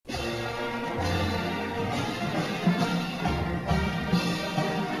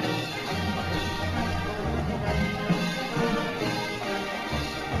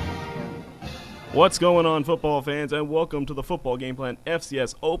What's going on, football fans, and welcome to the Football Game Plan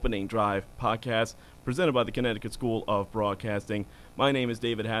FCS Opening Drive podcast presented by the Connecticut School of Broadcasting. My name is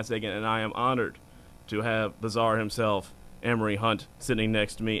David Hassagen, and I am honored to have the czar himself, Emory Hunt, sitting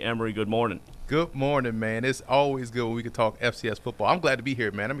next to me. Emory, good morning. Good morning, man. It's always good when we can talk FCS football. I'm glad to be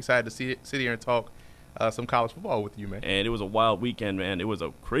here, man. I'm excited to sit here and talk some college football with you, man. And it was a wild weekend, man. It was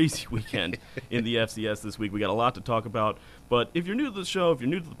a crazy weekend in the FCS this week. We got a lot to talk about. But if you're new to the show, if you're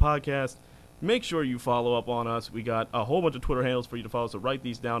new to the podcast, make sure you follow up on us. We got a whole bunch of Twitter handles for you to follow, so write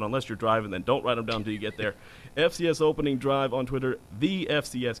these down. Unless you're driving, then don't write them down until you get there. FCS Opening Drive on Twitter, the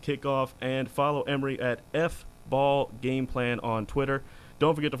FCS Kickoff, and follow Emory at FBall Game Plan on Twitter.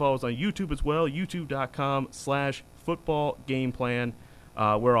 Don't forget to follow us on YouTube as well, youtube.com/footballgameplan.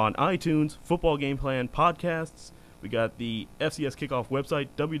 We're on iTunes, Football Game Plan Podcasts. We got the FCS Kickoff website,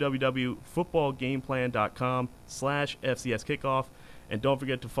 www.footballgameplan.com/FCS Kickoff. And don't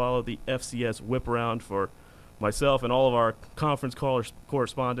forget to follow the FCS Whip Around for myself and all of our conference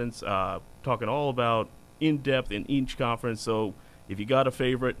correspondents, talking all about in-depth in each conference. So if you got a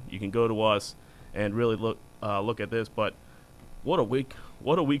favorite, you can go to us and really look at this. But what a week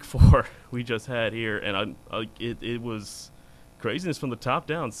 4 we just had here. And it was craziness from the top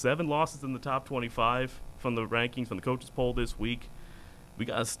down. 7 losses in the top 25 from the rankings, from the coaches poll this week. We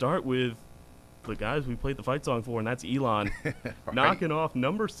got to start with the guys we played the fight song for, and that's Elon, right, knocking off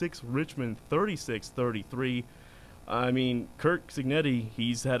number 6 Richmond 36-33. I mean, Kirk Cignetti,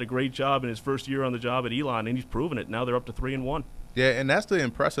 he's had a great job in his first year on the job at Elon, and he's proven it. Now they're up to 3-1. Yeah, and that's the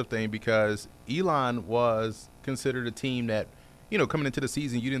impressive thing, because Elon was considered a team that, coming into the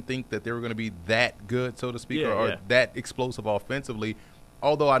season, you didn't think that they were going to be that good, so to speak, or that explosive offensively.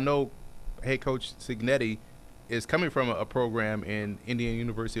 Although I know head coach Cignetti is coming from a program in Indiana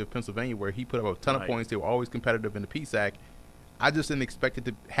University of Pennsylvania where he put up a ton of points. They were always competitive in the PSAC. I just didn't expect it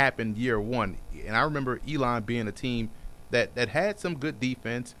to happen year one. And I remember Elon being a team that had some good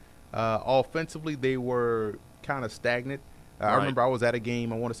defense. Offensively, they were kind of stagnant. I remember I was at a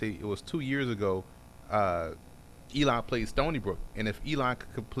game, I want to say it was 2 years ago. Elon played Stony Brook. And if Elon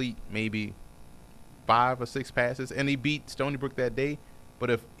could complete maybe 5 or 6 passes, and he beat Stony Brook that day, but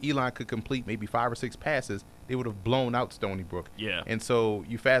if Elon could complete maybe 5 or 6 passes, they would have blown out Stony Brook. Yeah. And so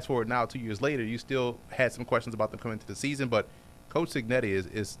you fast forward now 2 years later, you still had some questions about them coming into the season, but Coach Cignetti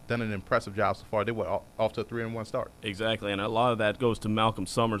is done an impressive job so far. They were off to a 3-1 start. Exactly, and a lot of that goes to Malcolm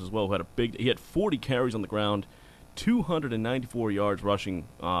Summers as well, who had he had 40 carries on the ground, 294 yards rushing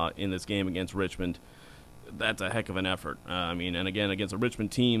in this game against Richmond. That's a heck of an effort. And again, against a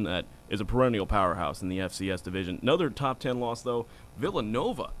Richmond team that is a perennial powerhouse in the FCS division. Another top 10 loss, though,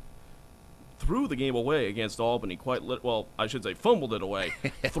 Villanova threw the game away against Albany. Fumbled it away.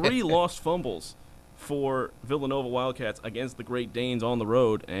 3 lost fumbles for Villanova Wildcats against the Great Danes on the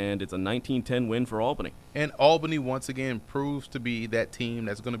road, and it's a 19-10 win for Albany. And Albany, once again, proves to be that team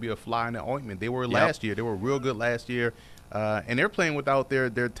that's going to be a fly in the ointment. They were last year. They were real good last year, and they're playing without their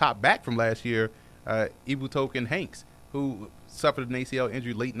top back from last year, Ibutoken Hanks, who suffered an ACL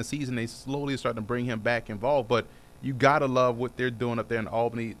injury late in the season. They slowly starting to bring him back involved, but you got to love what they're doing up there in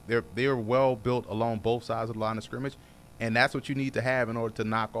Albany. They're well built along both sides of the line of scrimmage, and that's what you need to have in order to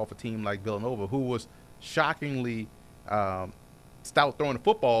knock off a team like Villanova, who was shockingly stout throwing the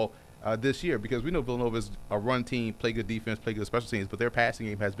football this year, because we know Villanova is a run team, play good defense, play good special teams, but their passing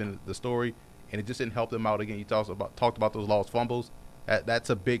game has been the story, and it just didn't help them out. Again, you talked about those lost fumbles.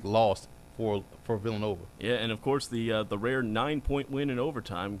 That's a big loss for Villanova. Yeah, and of course the rare 9-point win in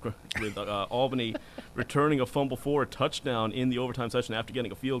overtime with Albany returning a fumble for a touchdown in the overtime session after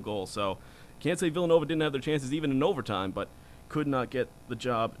getting a field goal. So can't say Villanova didn't have their chances even in overtime, but could not get the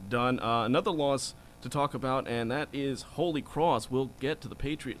job done. Another loss to talk about, and that is Holy Cross. We'll get to the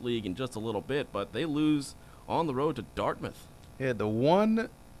Patriot League in just a little bit, but they lose on the road to Dartmouth. Yeah, the one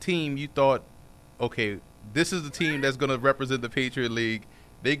team you thought, okay, this is the team that's going to represent the Patriot League.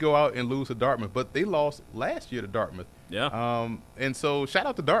 They go out and lose to Dartmouth, but they lost last year to Dartmouth. Yeah. And so shout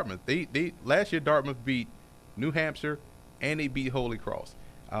out to Dartmouth. They last year Dartmouth beat New Hampshire and they beat Holy Cross.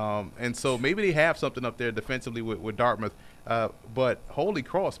 And so maybe they have something up there defensively with Dartmouth. But Holy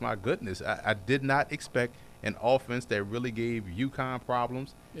Cross, my goodness, I did not expect an offense that really gave UConn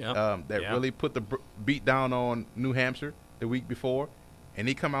problems. Yeah. Really put the beat down on New Hampshire the week before. And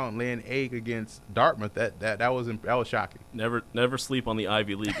he come out and lay an egg against Dartmouth. That was shocking. Never sleep on the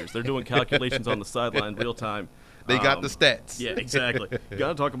Ivy Leaguers. They're doing calculations on the sideline real time. They got the stats. Yeah, exactly. You got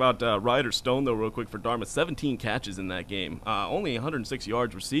to talk about Ryder Stone, though, real quick for Dartmouth. 17 catches in that game. Only 106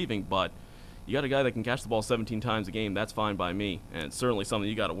 yards receiving, but you got a guy that can catch the ball 17 times a game. That's fine by me, and it's certainly something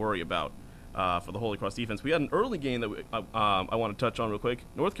you got to worry about for the Holy Cross defense. We had an early game that I want to touch on real quick.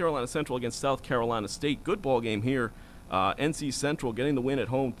 North Carolina Central against South Carolina State. Good ball game here. NC Central getting the win at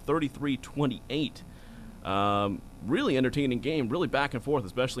home, 33-28. Really entertaining game, really back and forth,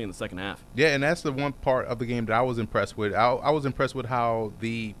 especially in the second half. Yeah, and that's the one part of the game that I was impressed with. I was impressed with how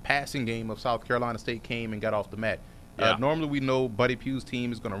the passing game of South Carolina State came and got off the mat. Yeah. Normally we know Buddy Pugh's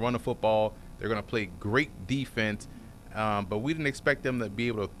team is going to run the football. They're going to play great defense, but we didn't expect them to be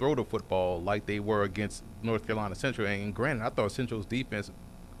able to throw the football like they were against North Carolina Central. And granted, I thought Central's defense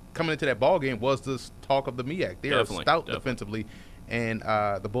coming into that ball game was the talk of the MEAC. They are stout defensively. And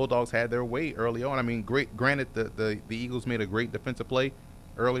the Bulldogs had their way early on. I mean, granted, the Eagles made a great defensive play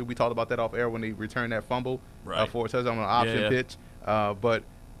early. We talked about that off air when they returned that fumble for a touchdown on an option pitch. But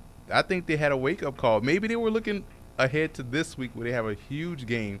I think they had a wake-up call. Maybe they were looking ahead to this week where they have a huge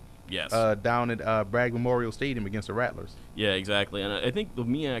game down at Bragg Memorial Stadium against the Rattlers. Yeah, exactly. And I think the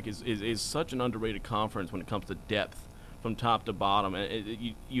MEAC is such an underrated conference when it comes to depth from top to bottom.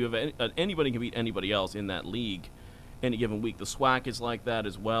 And you have anybody can beat anybody else in that league any given week. The SWAC is like that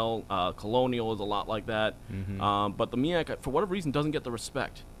as well. Colonial is a lot like that. Mm-hmm. But the MEAC, for whatever reason, doesn't get the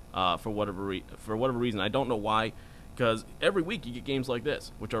respect for whatever reason. I don't know why, because every week you get games like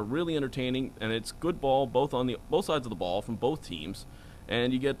this, which are really entertaining, and it's good ball both sides of the ball from both teams,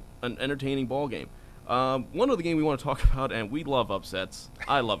 and you get an entertaining ball game. One other game we want to talk about, and we love upsets.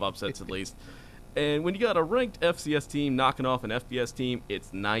 I love upsets at least. And when you got a ranked FCS team knocking off an FBS team,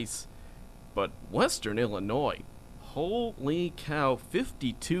 it's nice. But Western Illinois, holy cow,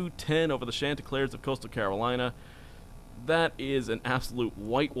 52-10 over the Chanticleers of Coastal Carolina. That is an absolute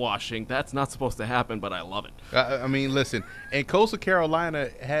whitewashing. That's not supposed to happen, but I love it. I mean, listen, and Coastal Carolina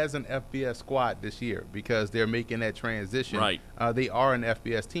has an FBS squad this year because they're making that transition. Right. They are an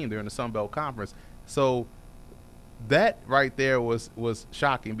FBS team. They're in the Sun Belt Conference. So that right there was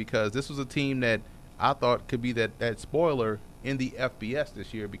shocking because this was a team that I thought could be that spoiler in the FBS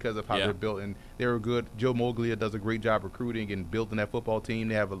this year because of how they're built, and they were good. Joe Moglia does a great job recruiting and building that football team.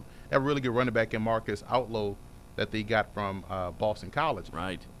 They have a really good running back in Marcus Outlow that they got from Boston College.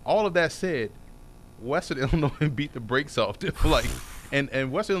 Right. All of that said, Western Illinois beat the brakes off them.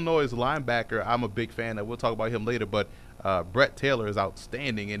 And Western Illinois' linebacker, I'm a big fan of. We'll talk about him later, but Brett Taylor is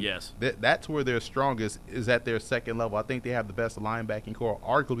outstanding, and that's where they're strongest is at their second level. I think they have the best linebacking core,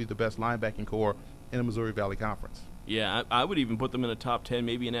 arguably the best linebacking core in the Missouri Valley Conference. Yeah, I would even put them in a top 10,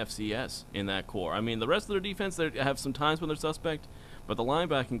 maybe an FCS in that core. I mean, the rest of their defense, they have some times when they're suspect, but the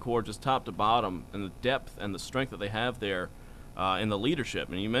linebacking core, just top to bottom, and the depth and the strength that they have there, and the leadership.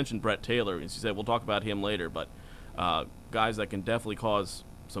 And you mentioned Brett Taylor, as you said, we'll talk about him later, but guys that can definitely cause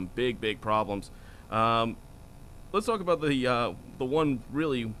some big problems. Let's talk about the one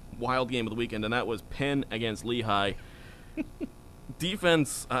really wild game of the weekend, and that was Penn against Lehigh.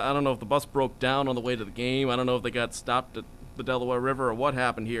 Defense, I don't know if the bus broke down on the way to the game. I don't know if they got stopped at the Delaware River or what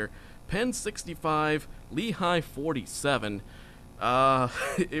happened here. Penn 65, Lehigh 47.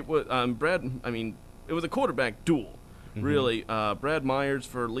 It was it was a quarterback duel, really. Brad Myers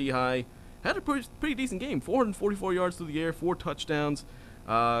for Lehigh had a pretty decent game. 444 yards through the air, 4 touchdowns.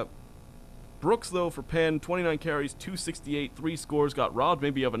 Brooks, though, for Penn, 29 carries, 268, 3 scores. Got robbed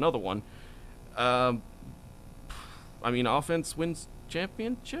maybe of another one. Offense wins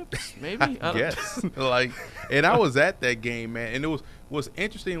championships, maybe? Yes. And I was at that game, man. And what's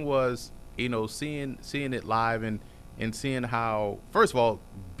interesting was, seeing it live and seeing how, first of all,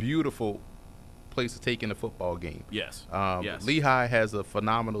 beautiful place to take in a football game. Yes. Lehigh has a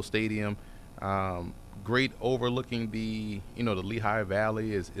phenomenal stadium, great overlooking the Lehigh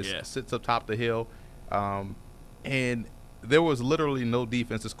Valley sits up top the hill, and there was literally no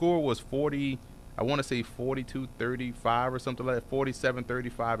defense. The score was 42-35 or something like that,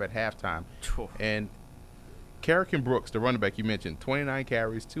 47-35 at halftime. And Kerrigan Brooks, the running back you mentioned, 29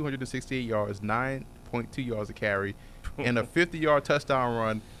 carries, 268 yards, 9.2 yards a carry, and a 50-yard touchdown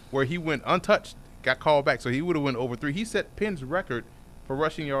run where he went untouched, got called back. So he would have went over 3. He set Penn's record for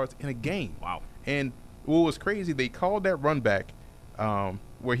rushing yards in a game. Wow. And what was crazy, they called that run back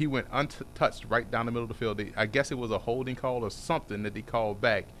where he went untouched right down the middle of the field. I guess it was a holding call or something that they called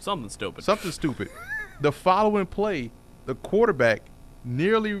back. Something stupid. The following play, the quarterback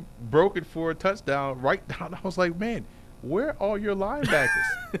nearly broke it for a touchdown right down. I was like, man, where are your linebackers?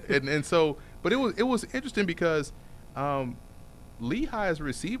 and so, but it was interesting because Lehigh's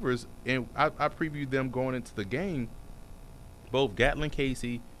receivers, and I previewed them going into the game, both Gatlin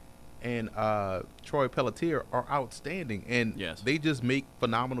Casey and Troy Pelletier are outstanding, and they just make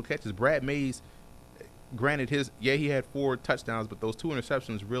phenomenal catches. Brad Mays, granted he had 4 touchdowns, but those 2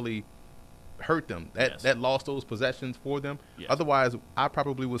 interceptions really hurt them. Yes. That lost those possessions for them. Yes. Otherwise, I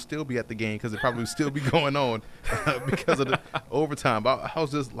probably would still be at the game because it probably would still be going on because of the overtime. I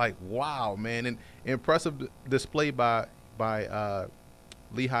was just like, wow, man. And impressive display by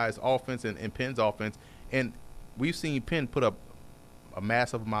Lehigh's offense and Penn's offense. And we've seen Penn put up a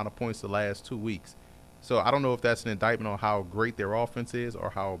massive amount of points the last 2 weeks. So I don't know if that's an indictment on how great their offense is or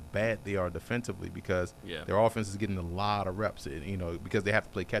how bad they are defensively, because their offense is getting a lot of reps, because they have to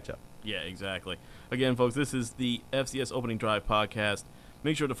play catch-up. Yeah, exactly. Again, folks, this is the FCS Opening Drive podcast.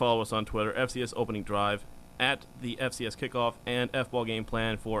 Make sure to follow us on Twitter, FCS Opening Drive, at the FCS Kickoff, and F-Ball Game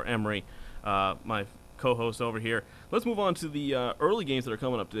Plan for Emory, my co-host over here. Let's move on to the early games that are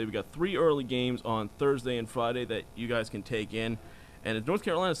coming up today. We got 3 early games on Thursday and Friday that you guys can take in. And it's North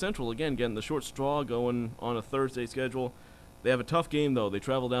Carolina Central, again, getting the short straw going on a Thursday schedule. They have a tough game, though. They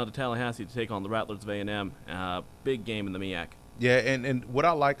travel down to Tallahassee to take on the Rattlers of A&M. Big game in the MEAC. Yeah, and what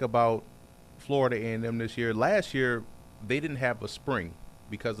I like about Florida A&M this year, last year they didn't have a spring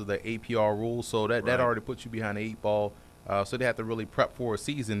because of the APR rules, so that already puts you behind the 8 ball. So they have to really prep for a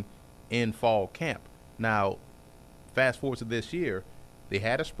season in fall camp. Now, fast forward to this year, they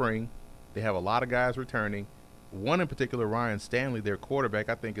had a spring. They have a lot of guys returning. One in particular, Ryan Stanley, their quarterback,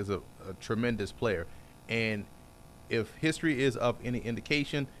 I think is a tremendous player. And if history is of any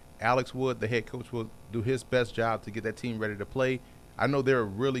indication, Alex Wood, the head coach, will do his best job to get that team ready to play. I know they're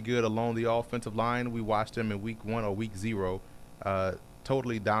really good along the offensive line. We watched them in week 1 or week 0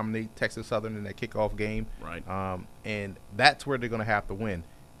 totally dominate Texas Southern in that kickoff game. Right. And that's where they're going to have to win.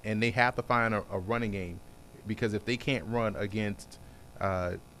 And they have to find a running game, because if they can't run against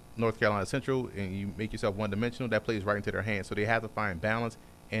North Carolina Central and you make yourself one-dimensional, that plays right into their hands. So they have to find balance.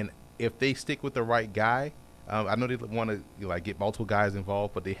 And if they stick with the right guy, I know they want to get multiple guys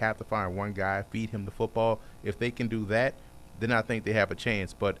involved, but they have to find one guy, feed him the football. If they can do that, then I think they have a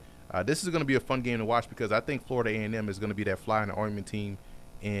chance. But this is going to be a fun game to watch, because I think Florida A&M is going to be that fly in the ointment team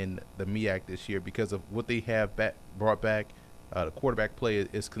in the MEAC this year because of what they have brought back. The quarterback play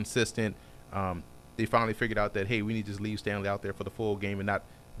is consistent. They finally figured out that, hey, we need to just leave Stanley out there for the full game and not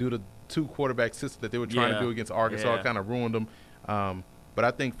do the 2 quarterback system that they were trying to do against Arkansas. It kind of ruined them. But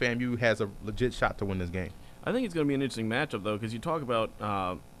I think FAMU has a legit shot to win this game. I think it's going to be an interesting matchup, though, because you talk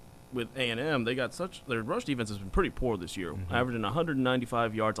about with A&M, they got their rush defense has been pretty poor this year, averaging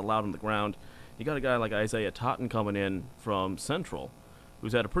 195 yards allowed on the ground. You got a guy like Isaiah Totten coming in from Central,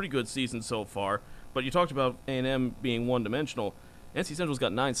 who's had a pretty good season so far. But you talked about A&M being one-dimensional. NC Central's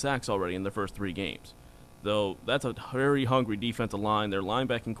got 9 sacks already in their first 3 games. Though that's a very hungry defensive line. Their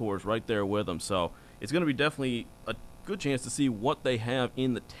linebacking core is right there with them. So it's going to be definitely a good chance to see what they have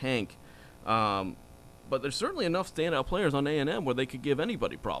in the tank. But there's certainly enough standout players on A&M where they could give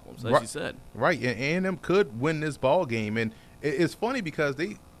anybody problems, as you said. Right, and A&M could win this ball game. And it's funny because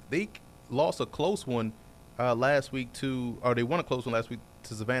they lost a close one last week they won a close one last week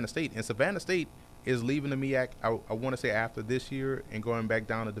to Savannah State. And Savannah State is leaving the MEAC, I want to say, after this year and going back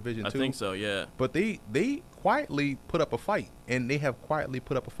down to Division II. I think so, yeah. But they quietly put up a fight, and they have quietly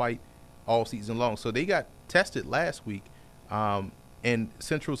put up a fight all season long. So they got tested last week. And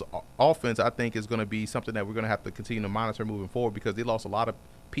Central's offense, I think, is going to be something that we're going to have to continue to monitor moving forward, because they lost a lot of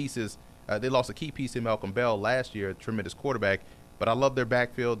pieces. They lost a key piece in Malcolm Bell last year, a tremendous quarterback. But I love their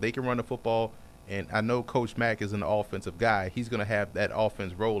backfield. They can run the football, and I know Coach Mack is an offensive guy. He's going to have that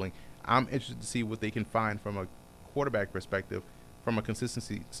offense rolling. I'm interested to see what they can find from a quarterback perspective, from a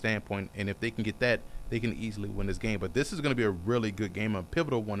consistency standpoint, and if they can get that, they can easily win this game. But this is going to be a really good game, a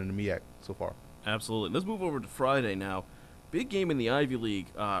pivotal one in the MEAC so far. Absolutely. Let's move over to Friday now. Big game in the Ivy League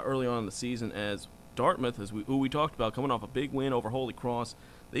early on in the season, as Dartmouth, who we talked about, coming off a big win over Holy Cross.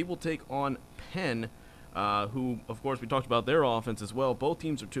 They will take on Penn, who, of course, we talked about their offense as well. Both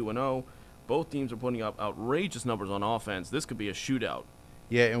teams are 2-0. Both teams are putting up outrageous numbers on offense. This could be a shootout.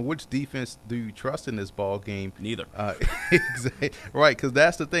 Yeah, and which defense do you trust in this ball game? Neither. Exactly. Right, because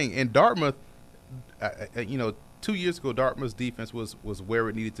that's the thing. And Dartmouth, 2 years ago, Dartmouth's defense was where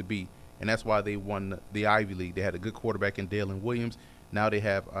it needed to be, and that's why they won the Ivy League. They had a good quarterback in Dalen Williams. Now they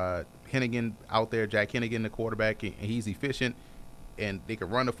have Hennigan out there, Jack Hennigan, the quarterback, and he's efficient, and they can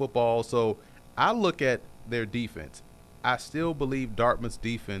run the football. So I look at their defense. I still believe Dartmouth's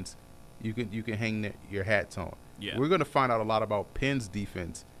defense, you can hang your hats on. Yeah. We're going to find out a lot about Penn's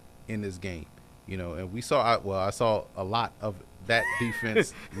defense in this game, and I saw a lot of that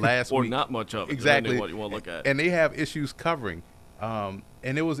defense last or week. Or not much of it, exactly. What you want to look at. And they have issues covering. And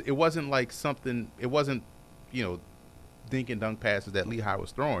it wasn't like something, it wasn't, dink and dunk passes that Lehigh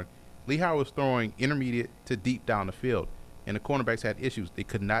was throwing. Lehigh was throwing intermediate to deep down the field, and the cornerbacks had issues. They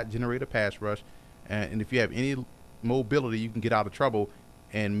could not generate a pass rush, and if you have any mobility, you can get out of trouble.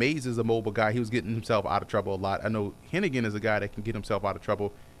 And Mays is a mobile guy. He was getting himself out of trouble a lot. I know Hennigan is a guy that can get himself out of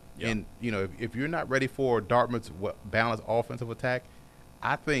trouble. Yep. And, if you're not ready for Dartmouth's balanced offensive attack,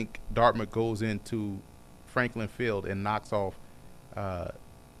 I think Dartmouth goes into Franklin Field and knocks off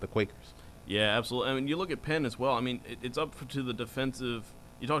the Quakers. Yeah, absolutely. I mean, you look at Penn as well. I mean, it's up to the defensive.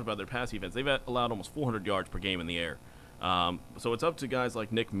 You talked about their pass defense. They've allowed almost 400 yards per game in the air. So it's up to guys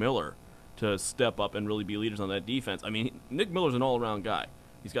like Nick Miller to step up and really be leaders on that defense. I mean, Nick Miller's an all-around guy.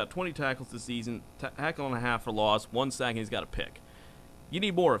 He's got 20 tackles this season, tackle and a half for loss, 1 sack, and he's got a pick. You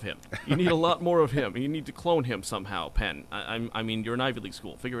need more of him. You need a lot more of him. You need to clone him somehow, Penn. I mean, you're an Ivy League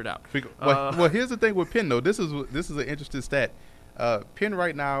school. Figure it out. Well, here's the thing with Penn, though. This is an interesting stat. Penn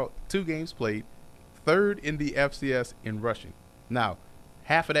right now, 2 games played, 3rd in the FCS in rushing. Now,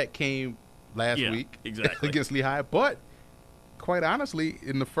 half of that came last week against Lehigh, but quite honestly,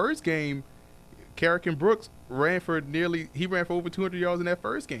 in the first game, Carrick and Brooks ran for over 200 yards in that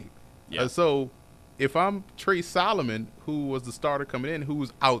first game. Yeah. So if I'm Trey Solomon, who was the starter coming in, who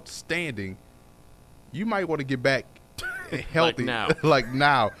was outstanding, you might want to get back healthy like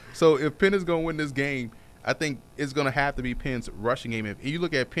now. So if Penn is going to win this game, I think it's going to have to be Penn's rushing game. If you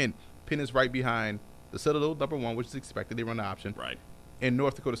look at Penn is right behind the Citadel, number 1, which is expected. They run the option. Right. And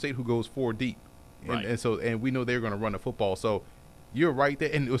North Dakota State, who goes 4 deep. Right. And we know they're going to run the football. So you're right there.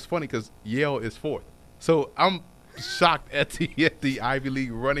 And it was funny because Yale is 4th. So I'm shocked at the Ivy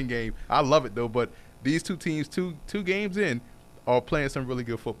League running game. I love it, though. But these two teams, two games in, are playing some really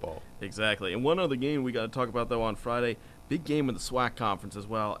good football. Exactly. And one other game we got to talk about, though, on Friday, big game in the SWAC conference as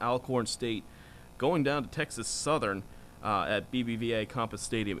well. Alcorn State going down to Texas Southern at BBVA Compass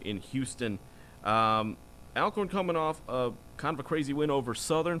Stadium in Houston. Alcorn coming off a kind of a crazy win over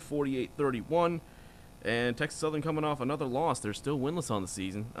Southern, 48-31. And Texas Southern coming off another loss. They're still winless on the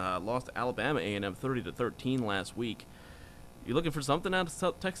season. Lost to Alabama A&M 30-13 last week. You looking for something out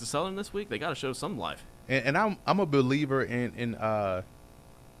of Texas Southern this week? They got to show some life. And I'm a believer in the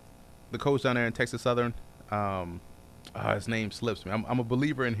coach down there in Texas Southern. His name slips me. I'm a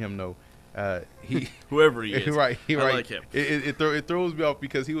believer in him, though. He whoever he is, right? I like him. It throws me off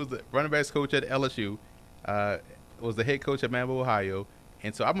because he was the running backs coach at LSU, was the head coach at Mambo, Ohio,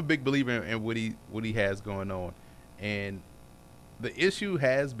 and so I'm a big believer in what he has going on. And the issue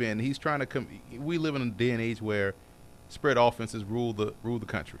has been he's trying to we live in a day and age where spread offenses rule the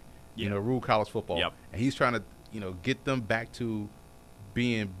country, rule college football, and he's trying to get them back to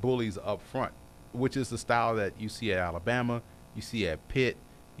being bullies up front, which is the style that you see at Alabama, you see at Pitt.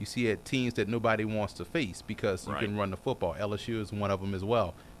 You see at teams that nobody wants to face because you can run the football. LSU is one of them as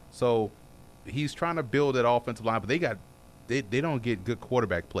well. So he's trying to build that offensive line, but they don't get good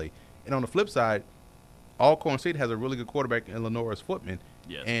quarterback play. And on the flip side, Alcorn State has a really good quarterback in Lenoris Footman,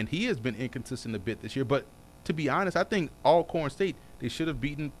 and he has been inconsistent a bit this year. But to be honest, I think Alcorn State, they should have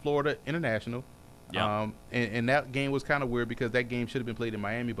beaten Florida International. And that game was kind of weird because that game should have been played in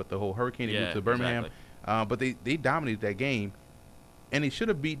Miami, but the whole hurricane moved to Birmingham. Exactly. But they dominated that game. And they should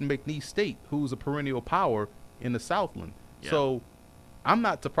have beaten McNeese State, who's a perennial power in the Southland. Yeah. So I'm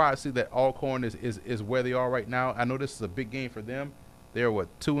not surprised to see that Alcorn is where they are right now. I know this is a big game for them. They're,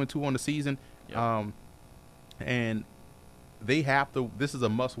 2-2 on the season? Yep. And they have to – this is a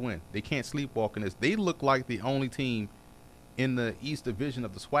must-win. They can't sleepwalk in this. They look like the only team in the East Division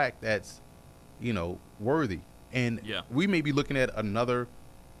of the SWAC that's, worthy. And we may be looking at another –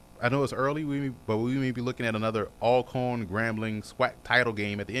 I know it's early, but we may be looking at another Alcorn Grambling SWAC title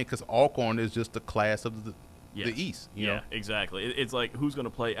game at the end because Alcorn is just the class of the East. You know? Exactly. It's like who's going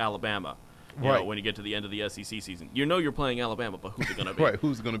to play Alabama when you get to the end of the SEC season. You're playing Alabama, but who's it going to be? Right,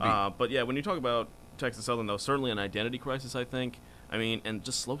 who's it going to be? But, when you talk about Texas Southern, though, certainly an identity crisis, I think. I mean, and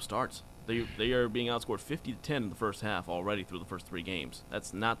just slow starts. They are being outscored 50-10 in the first half already through the first 3 games.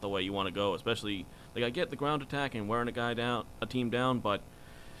 That's not the way you want to go, especially – I get the ground attack and wearing a team down, but –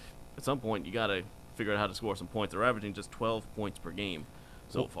 at some point, you got to figure out how to score some points. They're averaging just 12 points per game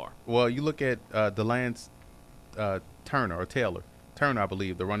so far. Well, you look at DeLance Turner, I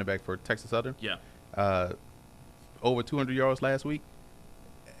believe, the running back for Texas Southern. Yeah. Over 200 yards last week.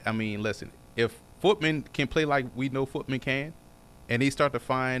 I mean, listen, if Footman can play like we know Footman can, and they start to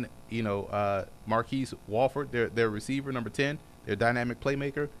find, Marquise Walford, their receiver, number 10, their dynamic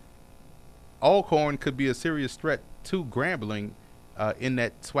playmaker, Alcorn could be a serious threat to Grambling in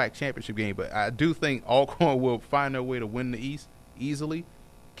that SWAC championship game. But I do think Alcorn will find their way to win the East easily.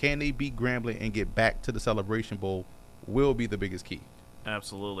 Can they beat Grambling and get back to the Celebration Bowl will be the biggest key.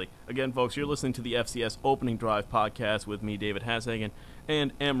 Absolutely. Again, folks, you're listening to the FCS Opening Drive podcast with me, David Hashagen,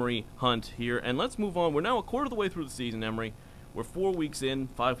 and Emory Hunt here. And let's move on. We're now a quarter of the way through the season, Emory. We're 4 weeks in,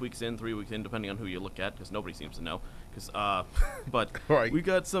 5 weeks in, 3 weeks in, depending on who you look at, because nobody seems to know. but right. we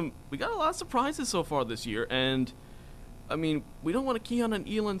got a lot of surprises so far this year, and I mean, we don't want to key on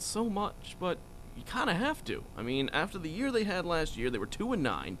Elon so much, but you kind of have to. I mean, after the year they had last year, they were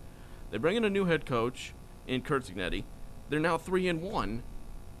 2-9. They bring in a new head coach in Curt Cignetti. They're now 3-1,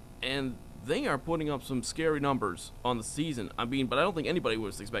 and they are putting up some scary numbers on the season. I mean, but I don't think anybody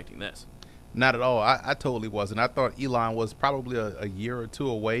was expecting this. Not at all. I totally wasn't. I thought Elon was probably a year or two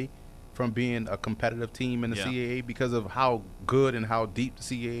away from being a competitive team in the CAA because of how good and how deep the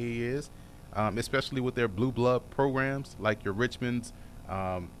CAA is, especially with their blue blood programs like your Richmonds,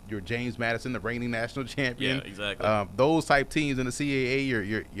 your James Madison, the reigning national champion. Yeah, exactly. Those type teams in the CAA,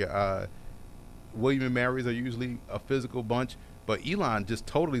 your William and Mary's are usually a physical bunch. But Elon just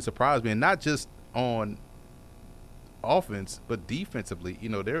totally surprised me, and not just on offense, but defensively. You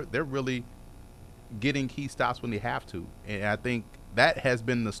know, they're really getting key stops when they have to, and I think that has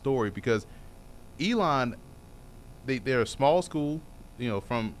been the story because Elon, they're a small school, you know,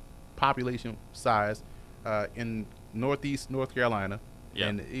 from population size in Northeast North Carolina,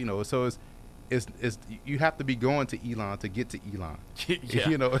 and you know, so it's you have to be going to Elon to get to Elon,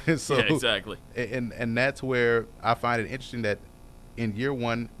 you know, and so exactly, and that's where I find it interesting that in year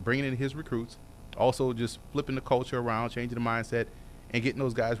one, bringing in his recruits, also just flipping the culture around, changing the mindset, and getting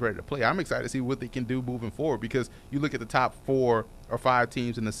those guys ready to play. I'm excited to see what they can do moving forward because you look at the top 4 or 5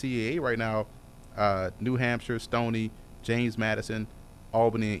 teams in the CAA right now, New Hampshire, Stony, James Madison,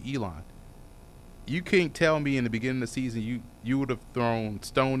 Albany, and Elon. You can't tell me in the beginning of the season you would have thrown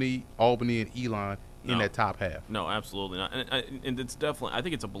Stony, Albany, and Elon in that top half. No, absolutely not. And it's definitely, I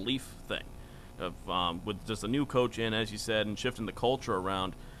think it's a belief thing. With just a new coach in, as you said, and shifting the culture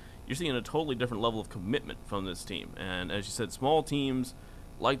around, you're seeing a totally different level of commitment from this team. And as you said, small teams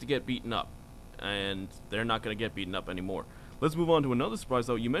like to get beaten up, and they're not going to get beaten up anymore. Let's move on to another surprise,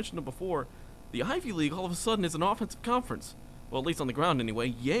 though. You mentioned it before. The Ivy League all of a sudden is an offensive conference. Well, at least on the ground anyway.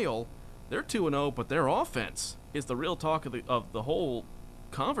 Yale, they're 2-0, but their offense is the real talk of the whole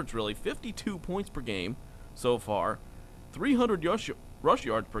conference, really. 52 points per game so far, 300 rush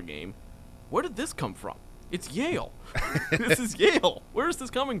yards per game. Where did this come from? It's Yale. This is Yale. Where is this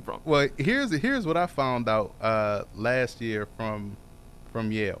coming from? Well, here's what I found out last year from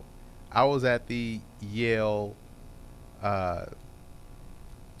Yale. I was at the Yale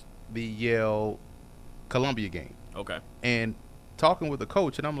Columbia game. Okay. And talking with the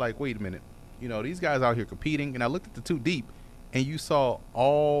coach, and I'm like, wait a minute, you know, these guys out here competing, and I looked at the 2 deep, and you saw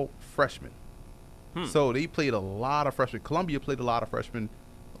all freshmen. So they played a lot of freshmen. Columbia played a lot of freshmen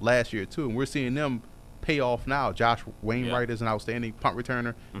last year too, and we're seeing them pay off now. Josh Wainwright is an outstanding punt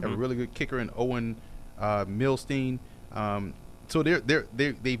returner, a really good kicker in Owen Milstein. So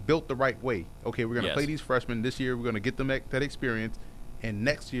they built the right way. Okay, we're going to play these freshmen this year. We're going to get them that experience, and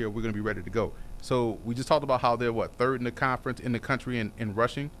next year we're going to be ready to go. So we just talked about how they're 3rd in the conference in the country in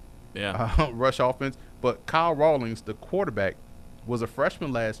rushing, rush offense. But Kyle Rawlings, the quarterback, was a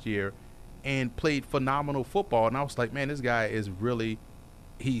freshman last year and played phenomenal football. And I was like, man, this guy is really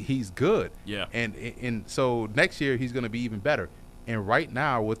he's good. Yeah. And so next year he's going to be even better. And right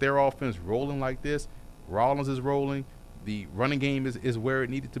now with their offense rolling like this, Rawlings is rolling. The running game is where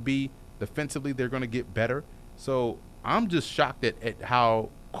it needed to be. Defensively, they're going to get better. So I'm just shocked at how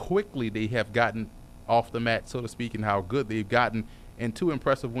quickly they have gotten off the mat, so to speak, and how good they've gotten, and 2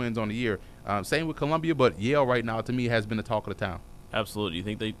 impressive wins on the year. Same with Columbia, but Yale right now to me has been the talk of the town. Absolutely.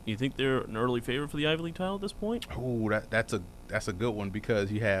 You think they're an early favorite for the Ivy League title at this point? Oh, that's a good one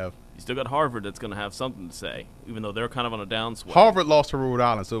because you still got Harvard that's going to have something to say, even though they're kind of on a downswing. Harvard lost to Rhode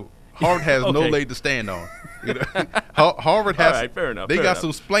Island, so Harvard has no leg to stand on. You know? Harvard has. All right, fair enough. They got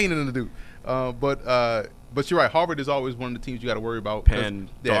some splaining to do, but you're right. Harvard is always one of the teams you got to worry about. Penn,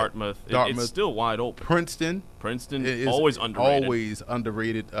 Dartmouth. It's still wide open. Princeton is always underrated. Always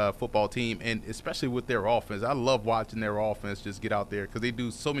underrated football team, and especially with their offense. I love watching their offense just get out there because they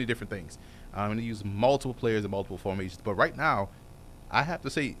do so many different things. And they use multiple players in multiple formations. But right now, I have to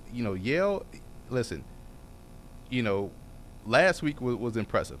say, you know, Yale. Listen, you know, last week was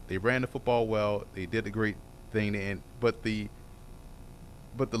impressive. They ran the football well. They did a great thing, but the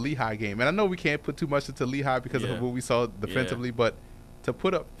Lehigh game, and I know we can't put too much into Lehigh because of what we saw defensively, but to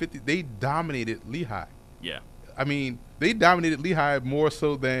put up 50, they dominated Lehigh. Yeah. I mean, they dominated Lehigh more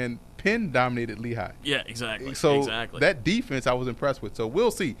so than Penn dominated Lehigh. Yeah, exactly. So that defense I was impressed with. So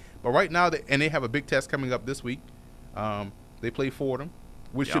we'll see. But right now, they have a big test coming up this week. They play Fordham,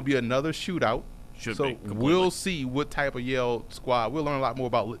 which should be another shootout. We'll see what type of Yale squad. We'll learn a lot more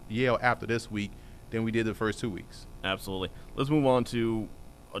about Yale after this week than we did the first 2 weeks. Absolutely. Let's move on to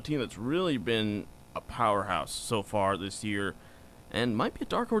a team that's really been a powerhouse so far this year. and might be a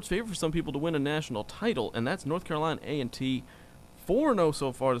dark horse favorite for some people to win a national title, and that's North Carolina A&T. 4-0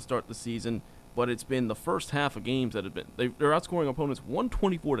 so far to start the season, but it's been the first half of games that have been they're outscoring opponents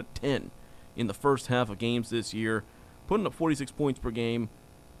 124-10 in the first half of games this year, putting up 46 points per game.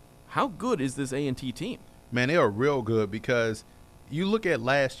 How good is this A&T team? Man, they are real good because you look at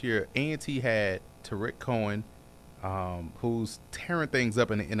last year, A&T had Tariq Cohen, who's tearing things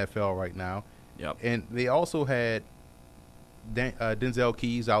up in the NFL right now. Yep. And they also had Denzel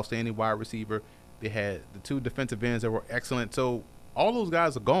Keys, outstanding wide receiver. They had the 2 defensive ends that were excellent. So all those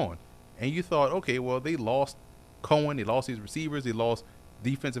guys are gone. And you thought, okay, well, they lost Cohen. They lost these receivers. They lost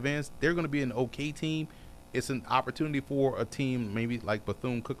defensive ends. They're going to be an okay team. It's an opportunity for a team maybe like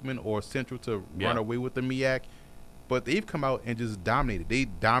Bethune-Cookman or Central to run away with the MEAC. But they've come out and just dominated. They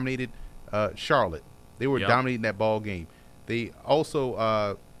dominated Charlotte. They were dominating that ball game. They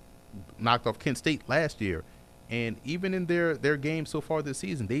also knocked off Kent State last year. And even in their game so far this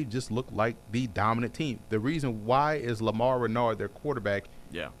season, they just look like the dominant team. The reason why is Lamar Renard, their quarterback,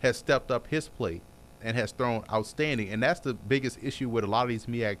 has stepped up his play and has thrown outstanding. And that's the biggest issue with a lot of these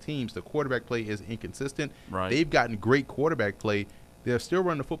MEAC teams. The quarterback play is inconsistent. Right. They've gotten great quarterback play. They're still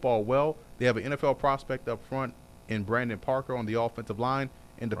running the football well. They have an NFL prospect up front in Brandon Parker on the offensive line.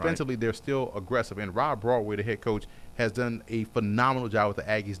 And defensively, they're still aggressive. And Rob Broadway, the head coach, has done a phenomenal job with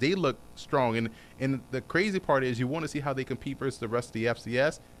the Aggies. They look strong. And the crazy part is you want to see how they compete versus the rest of the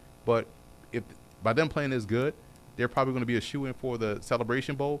FCS. But if by them playing as good, they're probably going to be a shoo-in for the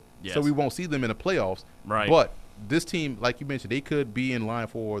Celebration Bowl. Yes. So we won't see them in the playoffs. Right. But this team, like you mentioned, they could be in line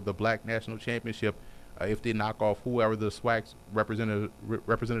for the Black National Championship if they knock off whoever the SWAC's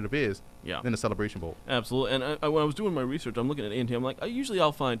representative is in the Celebration Bowl. Absolutely. And when I was doing my research, I'm looking at A&T. I'm like,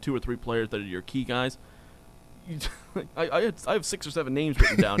 I'll find 2 or 3 players that are your key guys. I have 6 or 7 names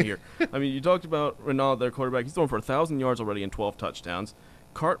written down here. I mean, you talked about Renaud, their quarterback. He's thrown for 1,000 yards already and 12 touchdowns.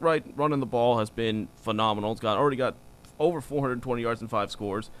 Cartwright running the ball has been phenomenal. He's already got over 420 yards and 5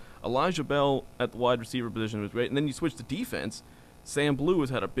 scores. Elijah Bell at the wide receiver position was great. And then you switch to defense. Sam Blue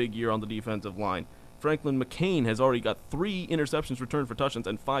has had a big year on the defensive line. Franklin McCain has already got 3 interceptions returned for touchdowns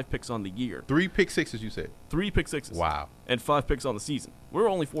and 5 picks on the year. 3 pick sixes, you said? 3 pick sixes. Wow. And 5 picks on the season. We're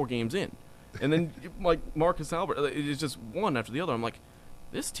only 4 games in. And then, like, Marcus Albert, it is just one after the other. I'm like,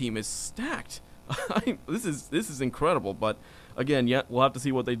 this team is stacked. This is incredible. But, again, we'll have to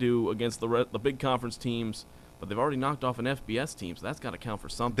see what they do against the big conference teams. But they've already knocked off an FBS team, so that's got to count for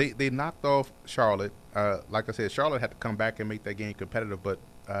something. They knocked off Charlotte. Like I said, Charlotte had to come back and make that game competitive, but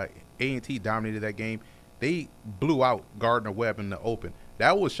A&T dominated that game. They blew out Gardner-Webb in the open.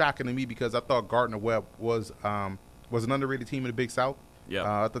 That was shocking to me because I thought Gardner-Webb was an underrated team in the Big South. Yeah.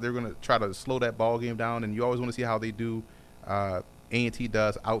 I thought they were going to try to slow that ball game down, and you always want to see how they do. A&T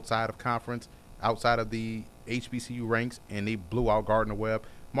does outside of conference, outside of the HBCU ranks, and they blew out Gardner-Webb.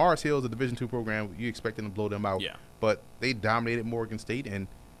 Mars Hill is a Division II program. You expect them to blow them out. Yeah. But they dominated Morgan State, and,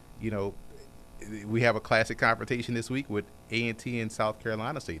 we have a classic confrontation this week with A&T and South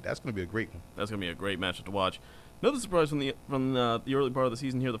Carolina State. That's going to be a great one. That's going to be a great matchup to watch. Another surprise from the early part of the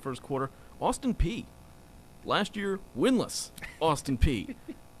season here, the first quarter, Austin Peay. Last year, winless Austin Peay.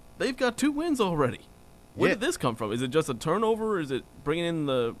 They've got 2 wins already. Where did this come from? Is it just a turnover? Is it bringing in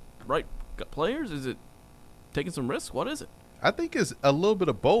the right players? Is it taking some risks? What is it? I think it's a little bit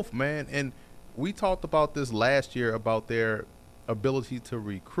of both, man. And we talked about this last year about their ability to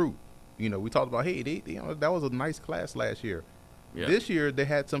recruit. We talked about, hey, that was a nice class last year. Yeah. This year, they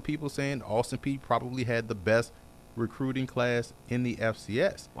had some people saying Austin Peay probably had the best recruiting class in the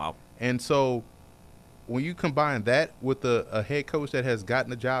FCS. Wow. And so when you combine that with a head coach that has gotten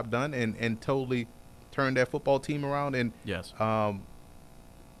the job done and totally turned that football team around, and yes,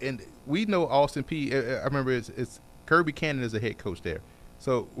 and we know Austin Peay. I remember it's Kirby Cannon is a head coach there,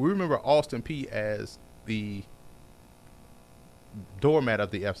 so we remember Austin Peay as the doormat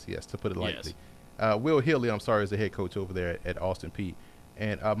of the FCS, to put it lightly. Yes. Will Healy, is the head coach over there at Austin Peay.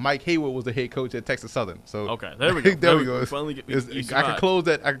 And Mike Hayward was the head coach at Texas Southern. So okay, there we go. there we go. I can close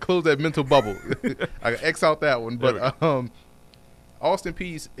that. I can close that mental bubble. I can X out that one. But Austin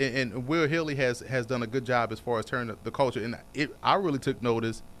Peay and Will Healy has done a good job as far as turning the culture. And I really took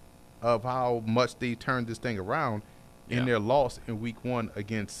notice of how much they turned this thing around in their loss in Week 1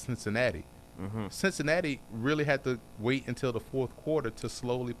 against Cincinnati. Mm-hmm. Cincinnati really had to wait until the fourth quarter to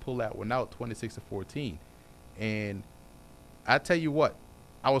slowly pull that one out, 26-14. And I tell you what,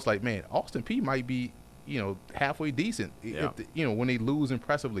 I was like, man, Austin Peay might be, halfway decent, when they lose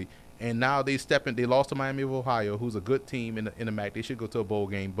impressively. And now they lost to Miami of Ohio, who's a good team in the MAC. They should go to a bowl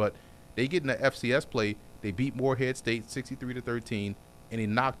game, but they get in the FCS play. They beat Morehead State 63-13, and they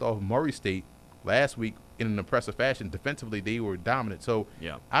knocked off Murray State last week in an impressive fashion. Defensively, they were dominant. So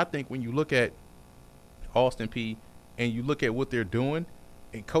yeah. I think when you look at Austin Peay and you look at what they're doing,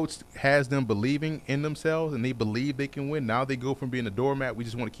 and coach has them believing in themselves and they believe they can win. Now they go from being a doormat, we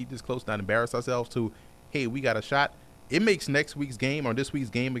just want to keep this close, not embarrass ourselves, to, hey, we got a shot. It makes next week's game or this week's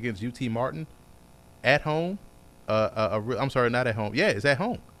game against UT Martin at home. I'm sorry, not at home. Yeah, it's at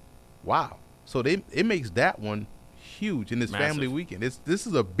home. Wow. So it makes that one huge in this massive family weekend. This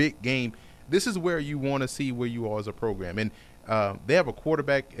is a big game. This is where you want to see where you are as a program. And they have a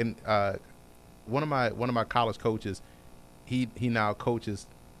quarterback, and one of my college coaches, he now coaches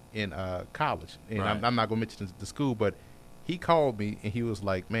in college. And right. I'm not going to mention the school, but he called me and he was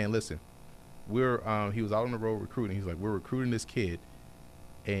like, man, listen, he was out on the road recruiting. He's like, we're recruiting this kid.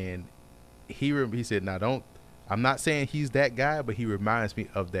 And he said, now I'm not saying he's that guy, but he reminds me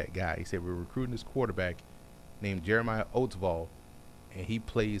of that guy. He said, we're recruiting this quarterback named Jeremiah Oatsvall, and he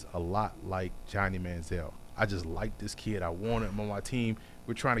plays a lot like Johnny Manziel. I just like this kid. I want him on my team.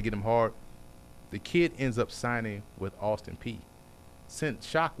 We're trying to get him hard. The kid ends up signing with Austin Peay. Sent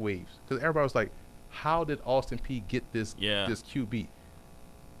shockwaves because everybody was like, how did Austin Peay get this QB?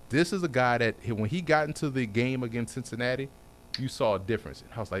 This is a guy that when he got into the game against Cincinnati, you saw a difference. And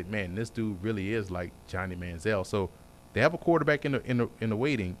I was like, man, this dude really is like Johnny Manziel. So they have a quarterback in the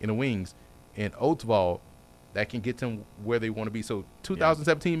wings, and Oatsvall that can get them where they want to be. So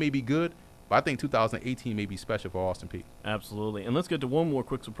 2017 may be good, but I think 2018 may be special for Austin Peay. Absolutely. And let's get to one more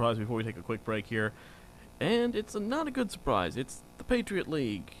quick surprise before we take a quick break here. And it's not a good surprise. It's the Patriot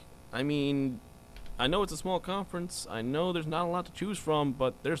League. I mean, I know it's a small conference. I know there's not a lot to choose from,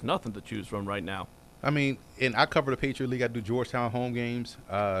 but there's nothing to choose from right now. I mean, and I cover the Patriot League. I do Georgetown home games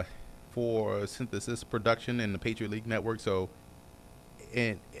for Synthesis Production and the Patriot League Network. So,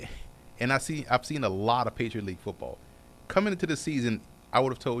 and I've seen a lot of Patriot League football. Coming into the season, I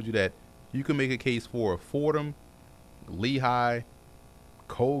would have told you that you can make a case for Fordham, Lehigh,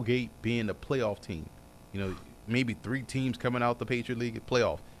 Colgate being the playoff team. You know, maybe 3 teams coming out the Patriot League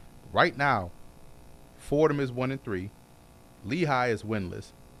playoff. Right now, Fordham is 1-3. Lehigh is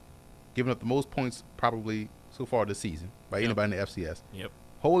winless, giving up the most points probably so far this season by anybody in the FCS. Yep.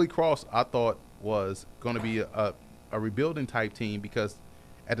 Holy Cross, I thought, was going to be a rebuilding type team because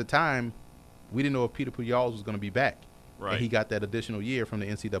at the time we didn't know if Peter Pujals was going to be back. Right. And he got that additional year from the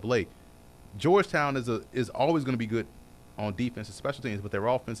NCAA. Georgetown is always going to be good on defense and special teams, but their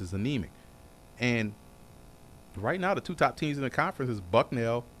offense is anemic. And right now, the 2 top teams in the conference is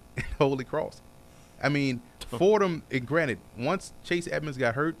Bucknell and Holy Cross. I mean, Fordham, and granted, once Chase Edmonds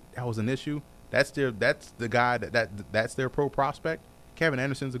got hurt, that was an issue. That's the guy that's their pro prospect. Kevin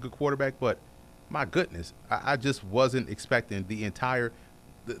Anderson's a good quarterback, but my goodness, I just wasn't expecting the entire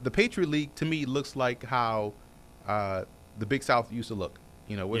the Patriot League. To me, looks like how the Big South used to look.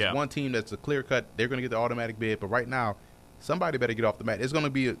 You know, with one team that's a clear cut, they're going to get the automatic bid. But right now, somebody better get off the mat. It's going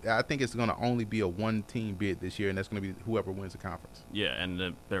to be, I think it's going to only be a 1-team bid this year, and that's going to be whoever wins the conference. Yeah,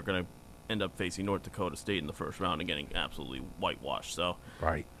 and they're going to end up facing North Dakota State in the first round and getting absolutely whitewashed. So,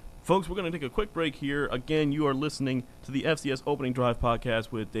 right. Folks, we're going to take a quick break here. Again, you are listening to the FCS Opening Drive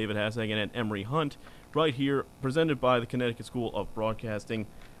podcast with David Hassagen and Emery Hunt, right here, presented by the Connecticut School of Broadcasting.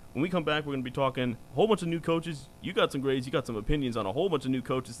 When we come back, we're going to be talking a whole bunch of new coaches. You got some grades, you got some opinions on a whole bunch of new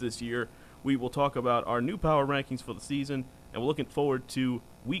coaches this year. We will talk about our new power rankings for the season, and we're looking forward to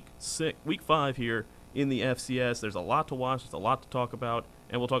week 5 here in the FCS. There's a lot to watch, there's a lot to talk about,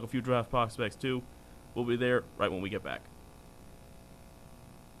 and we'll talk a few draft prospects too. We'll be there right when we get back.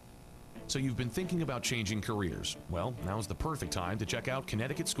 So you've been thinking about changing careers. Well, now's the perfect time to check out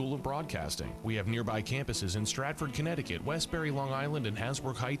Connecticut School of Broadcasting. We have nearby campuses in Stratford, Connecticut, Westbury, Long Island, and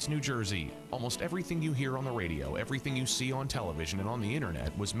Hasbrook Heights, New Jersey. Almost everything you hear on the radio, everything you see on television and on the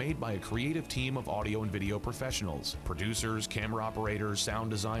internet was made by a creative team of audio and video professionals. Producers, camera operators,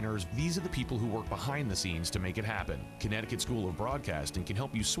 sound designers, these are the people who work behind the scenes to make it happen. Connecticut School of Broadcasting can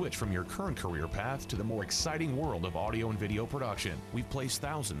help you switch from your current career path to the more exciting world of audio and video production. We've placed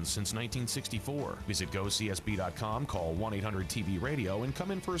thousands since 1964. Visit GoCSB.com, call 1-800-TV-RADIO, and come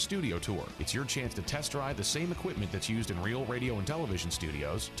in for a studio tour. It's your chance to test drive the same equipment that's used in real radio and television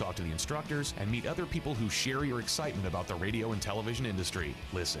studios, talk to the instructors, and meet other people who share your excitement about the radio and television industry.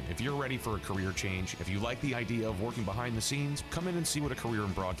 Listen, if you're ready for a career change, if you like the idea of working behind the scenes, come in and see what a career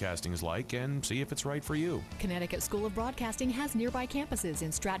in broadcasting is like and see if it's right for you. Connecticut School of Broadcasting has nearby campuses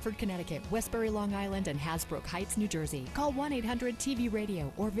in Stratford, Connecticut, Westbury, Long Island, and Hasbrook Heights, New Jersey. Call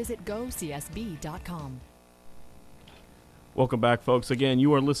 1-800-TV-RADIO or visit GoCSB.com. Welcome back, folks. Again,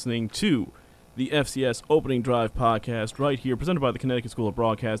 you are listening to the FCS Opening Drive podcast right here, presented by the Connecticut School of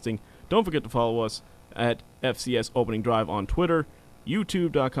Broadcasting. Don't forget to follow us at FCS Opening Drive on Twitter,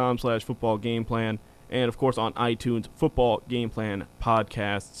 youtube.com/footballgameplan, and, of course, on iTunes, Football Game Plan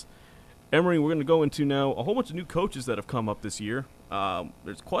podcasts. Emory, we're going to go into now a whole bunch of new coaches that have come up this year.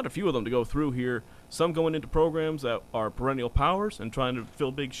 There's quite a few of them to go through here. Some going into programs that are perennial powers and trying to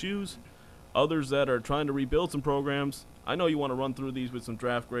fill big shoes. Others that are trying to rebuild some programs. I know you want to run through these with some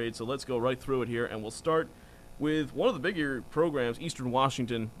draft grades, so let's go right through it here. And we'll start with one of the bigger programs, Eastern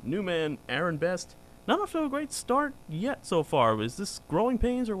Washington. New man Aaron Best. Not off to a great start yet so far. Is this growing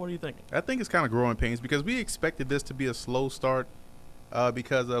pains, or what do you think? I think it's kind of growing pains because we expected this to be a slow start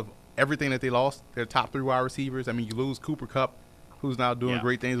because of everything that they lost. Their top 3 wide receivers. I mean, you lose Cooper Kupp, who's now doing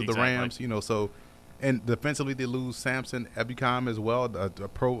great things with the Rams. So, and defensively they lose Samson Ebukam as well. A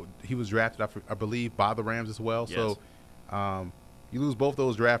pro, he was drafted, I believe, by the Rams as well. Yes. So, you lose both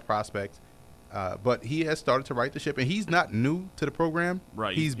those draft prospects. But he has started to right the ship, and he's not new to the program.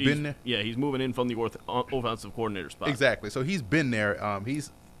 Right. He's been there. Yeah, he's moving in from the offensive coordinator spot. Exactly. So he's been there.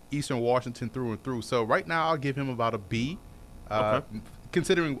 He's Eastern Washington through and through. So right now I'll give him about a B,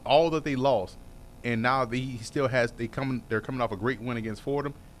 considering all that they lost. And now he still has they're coming off a great win against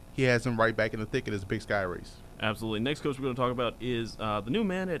Fordham. He has him right back in the thick of this Big Sky race. Absolutely. Next coach we're going to talk about is the new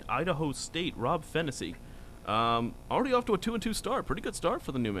man at Idaho State, Rob Fennessy. Already off to a 2-2 start. Pretty good start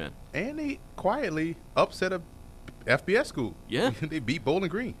for the new man. And they quietly upset a FBS school. Yeah. They beat Bowling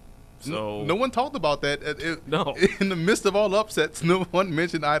Green. So no one talked about that. No. In the midst of all upsets, no one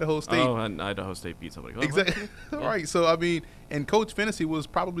mentioned Idaho State. Oh, and Idaho State beat somebody. Oh, exactly. Yeah. Right. So, I mean, and Coach Fennessy was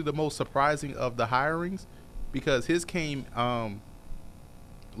probably the most surprising of the hirings because his came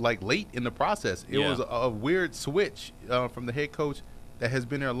like late in the process. It was a weird switch from the head coach that has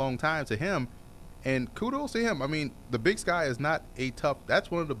been there a long time to him. And kudos to him. I mean, the Big Sky is not a tough – that's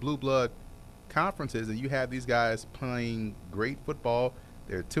one of the blue blood conferences, and you have these guys playing great football.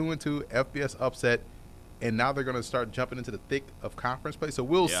 They're 2-2, FBS upset, and now they're going to start jumping into the thick of conference play. So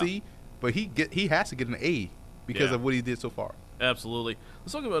we'll see, but he has to get an A because of what he did so far. Absolutely.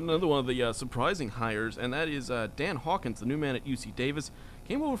 Let's talk about another one of the surprising hires, and that is Dan Hawkins, the new man at UC Davis.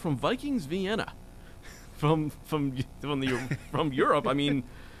 Came over from Vikings Vienna from Europe. I mean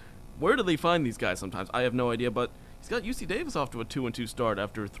 – where do they find these guys sometimes? I have no idea, but he's got UC Davis off to a 2-2 start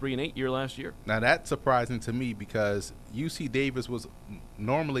after a 3-8 year last year. Now, that's surprising to me because UC Davis was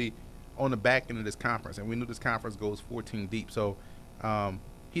normally on the back end of this conference, and we knew this conference goes 14 deep. So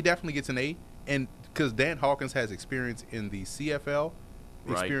he definitely gets an A, and because Dan Hawkins has experience in the CFL,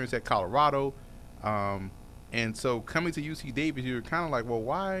 experience at Colorado, and so coming to UC Davis, you're kind of like, well,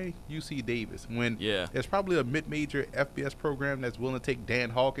 why UC Davis? When there's probably a mid-major FBS program that's willing to take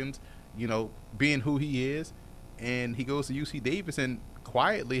Dan Hawkins, being who he is, and he goes to UC Davis and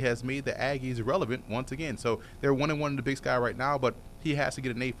quietly has made the Aggies relevant once again. So they're 1-1 in the Big Sky right now, but he has to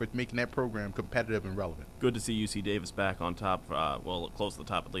get an A for making that program competitive and relevant. Good to see UC Davis back on top, close to the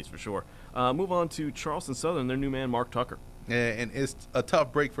top at least for sure. Move on to Charleston Southern, their new man, Mark Tucker. And it's a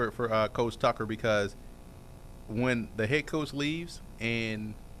tough break for Coach Tucker because when the head coach leaves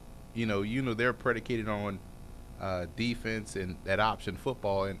and, they're predicated on defense and that option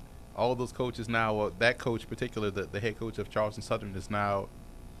football, and all those coaches now, that coach particularly, the head coach of Charleston Southern is now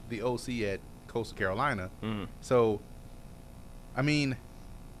the OC at Coastal Carolina. Mm-hmm. So, I mean,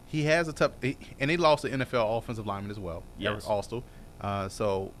 he has a tough – and they lost the NFL offensive lineman as well, Eric Austell.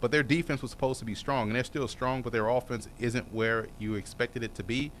 But their defense was supposed to be strong, and they're still strong, but their offense isn't where you expected it to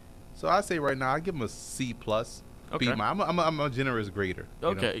be. So I say right now, I give them a C+. Okay. B-. I'm a generous grader.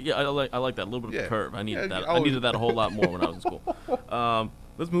 Okay, yeah, I like that. A little bit of a curve. I needed that. I needed that a whole lot more when I was in school.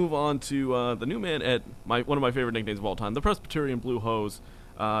 Let's move on to the new man at one of my favorite nicknames of all time, the Presbyterian Blue Hose.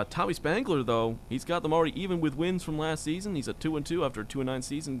 Tommy Spangler, though, he's got them already even with wins from last season. He's at 2-2 after a 2-9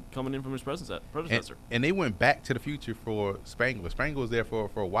 season coming in from his predecessor. And they went back to the future for Spangler. Spangler was there for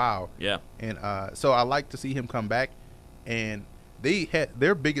a while. Yeah. And so I like to see him come back. And they had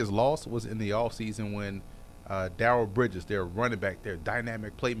their biggest loss was in the offseason when Darrell Bridges, their running back, their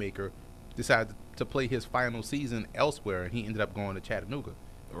dynamic playmaker, decided to play his final season elsewhere, and he ended up going to Chattanooga.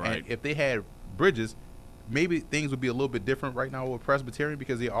 Right. And if they had Bridges, maybe things would be a little bit different right now with Presbyterian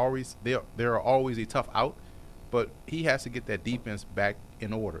because they are always a tough out, but he has to get that defense back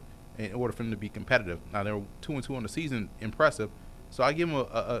in order for them to be competitive. Now they're 2-2 on the season, impressive. So I give him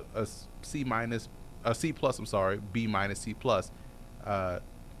a C+, B-, C+,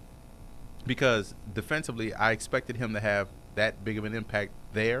 because defensively I expected him to have that big of an impact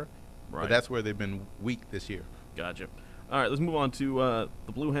there, but that's where they've been weak this year. Gotcha. All right, let's move on to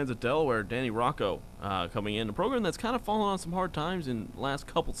the Blue Hens of Delaware, Danny Rocco coming in. A program that's kind of fallen on some hard times in the last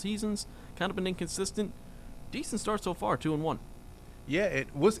couple seasons, kind of been inconsistent. Decent start so far, 2-1. Yeah,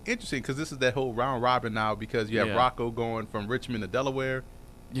 it was interesting because this is that whole round robin now because you have Rocco going from Richmond to Delaware,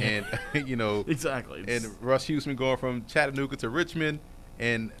 and exactly. And Russ Huesman going from Chattanooga to Richmond,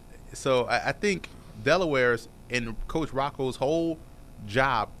 and so I think Delaware's and Coach Rocco's whole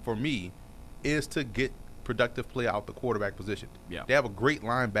job for me is to get productive play out the quarterback position. Yeah. They have a great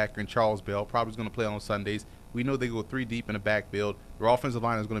linebacker in Charles Bell, probably going to play on Sundays. We know they go 3 deep in the backfield. Their offensive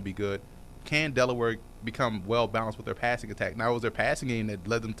line is going to be good. Can Delaware become well balanced with their passing attack? Now, it was their passing game that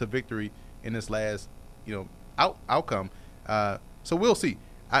led them to victory in this last, outcome. So we'll see.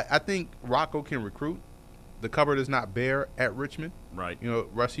 I think Rocco can recruit. The cupboard is not bare at Richmond. Right.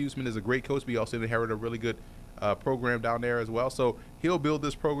 Russ Huesman is a great coach, but he also inherited a really good program down there as well. So he'll build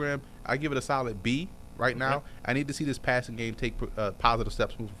this program. I give it a solid B right now. I need to see this passing game take positive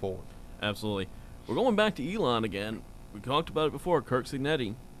steps moving forward. Absolutely. We're going back to Elon again. We talked about it before. Kirk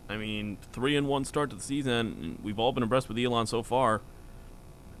Cignetti. 3-1 start to the season. And we've all been impressed with Elon so far.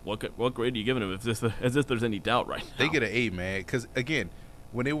 What grade are you giving him? As if there's any doubt right now. They get an A, man. Because again,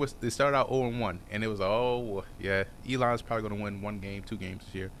 when they started out 0-1, and it was Elon's probably going to win 1 game, 2 games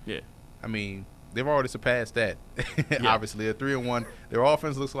this year. Yeah. They've already surpassed that. Yeah. Obviously, they're 3-1. Their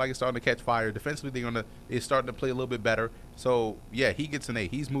offense looks like it's starting to catch fire. Defensively, they're starting to play a little bit better. So yeah, he gets an A.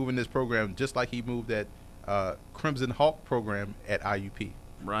 He's moving this program just like he moved that Crimson Hawk program at IUP.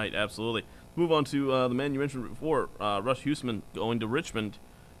 Right, absolutely. Move on to the man you mentioned before, Russ Huesman going to Richmond.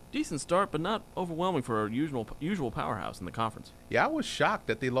 Decent start, but not overwhelming for a usual powerhouse in the conference. Yeah, I was shocked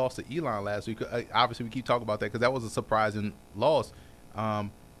that they lost to Elon last week. Obviously, we keep talking about that because that was a surprising loss.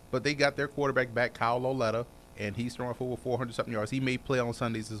 But they got their quarterback back, Kyle Loletta, and he's throwing for over 400-something yards. He may play on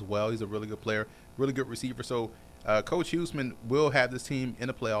Sundays as well. He's a really good player, really good receiver. So Coach Huesman will have this team in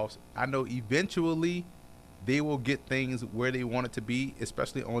the playoffs. I know eventually they will get things where they want it to be,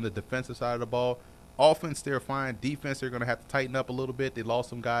 especially on the defensive side of the ball. Offense, they're fine. Defense, they're going to have to tighten up a little bit. They lost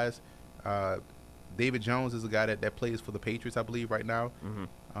some guys. David Jones is a guy that plays for the Patriots, I believe, right now.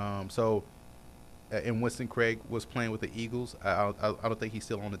 Mm-hmm. And Winston Craig was playing with the Eagles. I don't think he's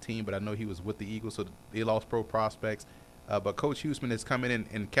still on the team, but I know he was with the Eagles, so they lost pro prospects. But Coach Huesman has come in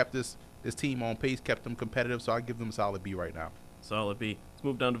and kept this team on pace, kept them competitive, so I give them a solid B right now. Solid B. Let's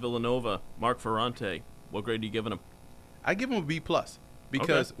move down to Villanova. Mark Ferrante. What grade are you giving him? I give him a B+,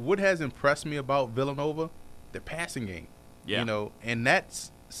 because what has impressed me about Villanova, their passing game. Yeah. And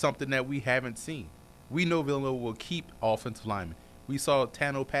that's something that we haven't seen. We know Villanova will keep offensive linemen. We saw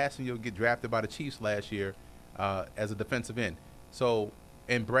Tano Passanio get drafted by the Chiefs last year as a defensive end. So,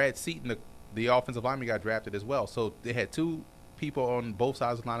 and Brad Seaton, the offensive lineman, got drafted as well. So they had 2 people on both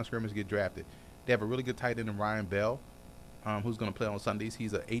sides of the line of scrimmage get drafted. They have a really good tight end in Ryan Bell, who's going to play on Sundays.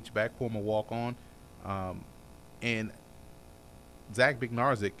 He's a H-back, former walk-on. And Zach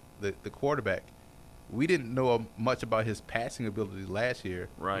Bignarzik, the quarterback, we didn't know much about his passing ability last year,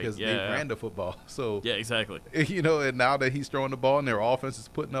 right? Because they ran the football. So yeah, exactly. And now that he's throwing the ball and their offense is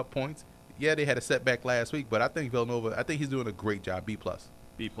putting up points, yeah, they had a setback last week, but I think Villanova, I think he's doing a great job. B+.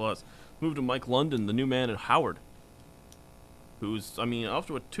 B+. Move to Mike London, the new man at Howard, who's off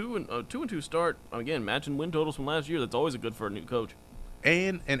to a 2-2 start. Again, matching win totals from last year. That's always a good for a new coach.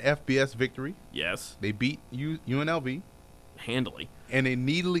 And an FBS victory. Yes, they beat UNLV handily. And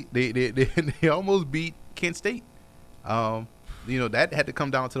they almost beat Kent State. That had to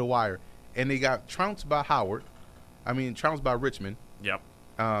come down to the wire. And they got trounced by trounced by Richmond. Yep.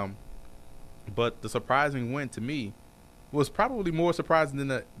 But the surprising win to me was probably more surprising than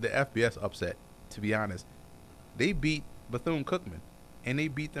the FBS upset, to be honest. They beat Bethune-Cookman, and they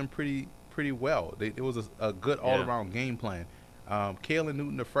beat them pretty well. It was a good all-around game plan. Kalen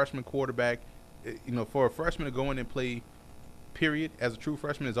Newton, the freshman quarterback, for a freshman to go in and play period as a true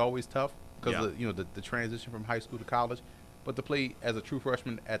freshman is always tough because the transition from high school to college, but to play as a true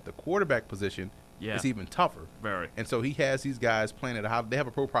freshman at the quarterback position is even tougher. Very. And so he has these guys playing at a high. They have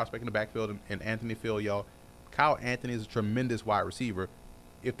a pro prospect in the backfield and Anthony Field, y'all. Kyle Anthony is a tremendous wide receiver.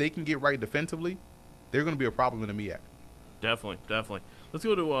 If they can get right defensively, they're going to be a problem in the MEAC. Definitely. Let's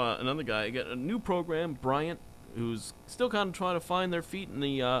go to another guy. You got a new program, Bryant, who's still kind of trying to find their feet in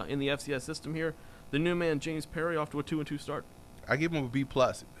the FCS system here. The new man, James Perry, off to a 2-2 start. I give him a B+,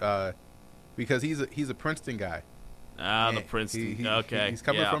 because he's a Princeton guy. The Princeton. Okay. He's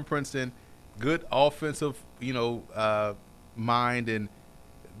coming from Princeton. Good offensive, mind, and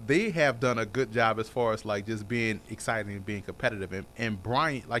they have done a good job as far as just being exciting and being competitive. And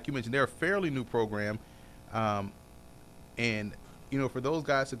Bryant, like you mentioned, they're a fairly new program, and for those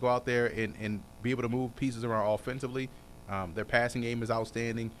guys to go out there and be able to move pieces around offensively, their passing game is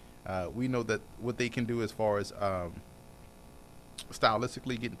outstanding. We know that what they can do as far as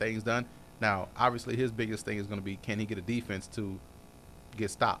stylistically getting things done. Now, obviously, his biggest thing is going to be, can he get a defense to get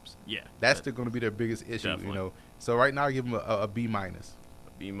stops? Yeah, that's going to be their biggest issue. Definitely. So right now, I give him a B-.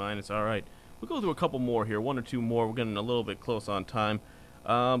 B-. All right. We'll go through a couple more here, one or two more. We're getting a little bit close on time.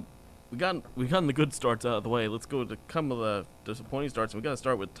 We gotten the good starts out of the way. Let's go to some of the disappointing starts. And we got to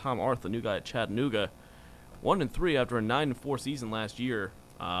start with Tom Arth, the new guy at Chattanooga. 1-3 after a 9-4 season last year.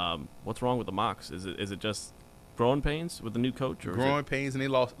 What's wrong with the Mocs? Is it just growing pains with the new coach? Or growing pains, and they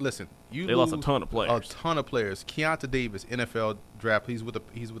lost. Listen, they lost a ton of players. A ton of players. Keonta Davis, NFL draft. He's with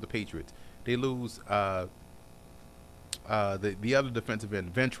the Patriots. They lose the other defensive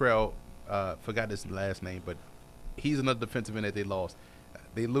end, Ventrell. Forgot his last name, but he's another defensive end that they lost.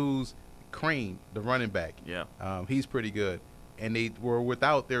 They lose Crane, the running back. Yeah. He's pretty good. And they were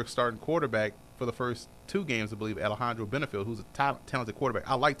without their starting quarterback for the first 2 games, I believe, Alejandro Benefield, who's a talented quarterback.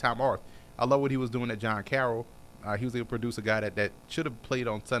 I like Tom Arth. I love what he was doing at John Carroll. He was able to produce a guy that should have played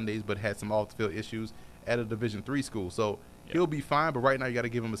on Sundays but had some off-the-field issues at a Division III school. So he'll be fine, but right now you got to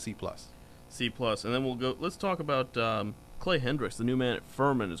give him a C+. C+. And then we'll go. Let's talk about Clay Hendricks, the new man at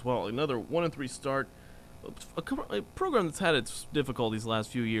Furman as well. Another 1-3 start. A program that's had its difficulties the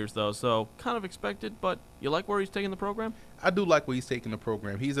last few years, though, so kind of expected, but you like where he's taking the program? I do like where he's taking the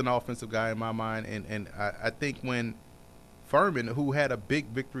program. He's an offensive guy in my mind, and I think when Furman, who had a big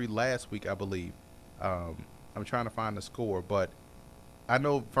victory last week, I believe, I'm trying to find the score, but I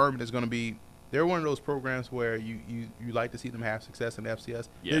know Furman is going to be – they're one of those programs where you like to see them have success in FCS.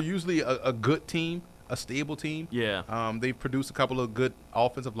 Yeah. They're usually a good team, a stable team. Yeah. They've produced a couple of good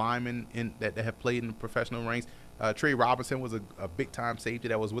offensive linemen that have played in the professional ranks. Trey Robinson was a big-time safety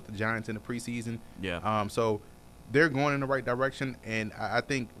that was with the Giants in the preseason. Yeah. So they're going in the right direction, and I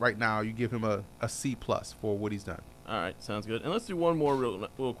think right now you give him a C+ for what he's done. All right, sounds good. And let's do one more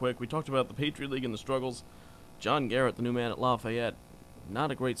real quick. We talked about the Patriot League and the struggles. John Garrett, the new man at Lafayette,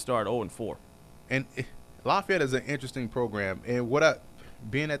 not a great start, 0-4. And Lafayette is an interesting program. And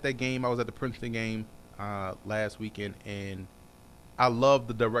being at that game, I was at the Princeton game last weekend, and I love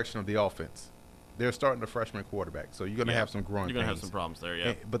the direction of the offense. They're starting a freshman quarterback, so you're going to have some growing pains. You're going to have some problems there,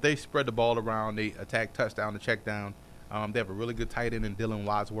 yeah. But they spread the ball around. They attack touchdown to check down. They have a really good tight end in Dylan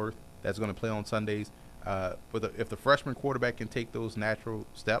Wadsworth that's going to play on Sundays. But if the freshman quarterback can take those natural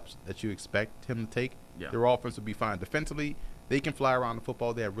steps that you expect him to take, their offense will be fine. Defensively, they can fly around the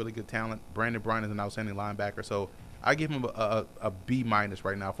football. They have really good talent. Brandon Bryant is an outstanding linebacker. So I give him a B-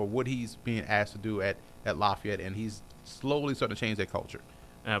 right now for what he's being asked to do at Lafayette, and he's slowly starting to change their culture.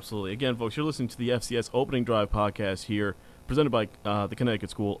 Absolutely. Again, folks, you're listening to the FCS Opening Drive podcast here, presented by the Connecticut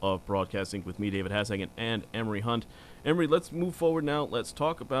School of Broadcasting with me, David Hassagen, and Emery Hunt. Emery, let's move forward now. Let's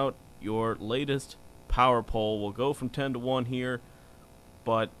talk about your latest power poll. We'll go from 10 to 1 here,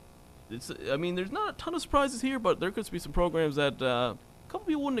 but there's not a ton of surprises here, but there could be some programs that a couple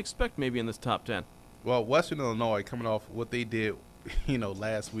people wouldn't expect maybe in this top 10. Well, Western Illinois, coming off what they did,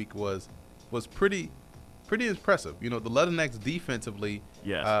 last week was pretty impressive. The Leathernecks defensively,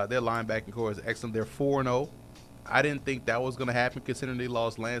 their linebacking core is excellent. They're 4-0. I didn't think that was going to happen considering they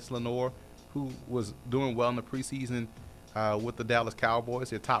lost Lance Lenore, who was doing well in the preseason with the Dallas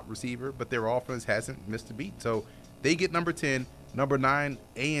Cowboys, their top receiver, but their offense hasn't missed a beat. So they get number 10. Number 9,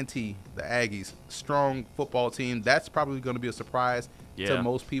 A&T, the Aggies, strong football team. That's probably going to be a surprise to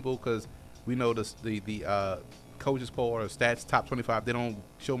most people because we know the coaches poll or stats top 25. They don't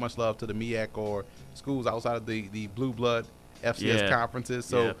show much love to the MEAC or schools outside of the blue blood FCS conferences.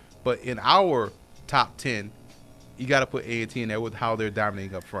 So, but in our top 10, you got to put A&T in there with how they're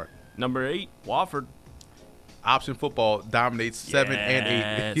dominating up front. Number 8, Wofford. Option football dominates 7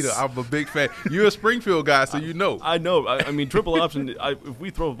 and 8. I'm a big fan. You're a Springfield guy, so you know. I know. I mean, triple option. If we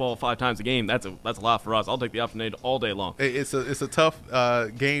throw the ball 5 times a game, that's a lot for us. I'll take the option 8 all day long. It's a tough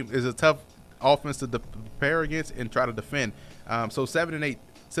game. It's a tough offense to prepare against and try to defend. So 7 and 8,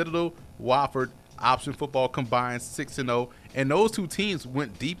 Citadel, Wofford, option football combined 6-0, and those two teams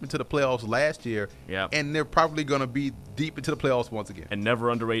went deep into the playoffs last year. Yeah. And they're probably going to be deep into the playoffs once again. And never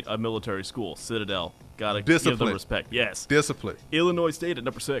underrate a military school, Citadel. Gotta give them respect. Yes. Discipline. Illinois State at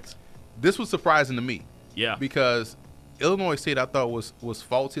number 6. This was surprising to me. Yeah. Because Illinois State, I thought was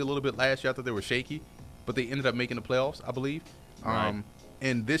faulty a little bit last year. I thought they were shaky, but they ended up making the playoffs, I believe. Right.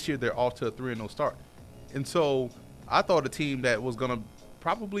 And this year they're off to a 3-0 start. And so I thought a team that was going to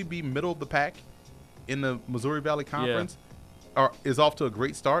probably be middle of the pack in the Missouri Valley Conference is off to a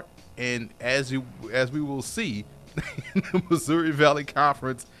great start. And as we will see, the Missouri Valley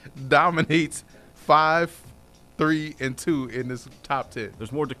Conference dominates 5-3-2 in this top 10.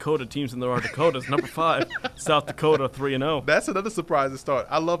 There's more Dakota teams than there are Dakotas. Number 5, South Dakota 3-0. That's another surprising start.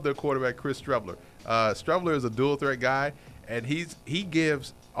 I love their quarterback, Chris Strebler. Strebler is a dual threat guy, and he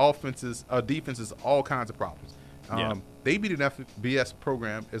gives defenses all kinds of problems. they beat an FBS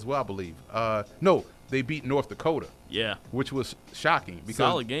program as well, I believe. No, they beat North Dakota. Yeah. Which was shocking. Because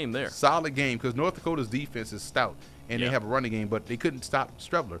solid game there. Solid game because North Dakota's defense is stout, and they have a running game, but they couldn't stop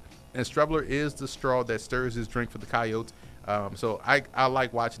Strebler. And Strebler is the straw that stirs his drink for the Coyotes. So I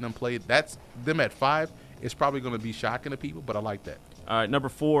like watching them play. That's them at 5. It's probably going to be shocking to people, but I like that. All right, number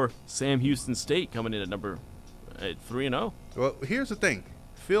 4, Sam Houston State coming in at 3-0. Well, here's the thing.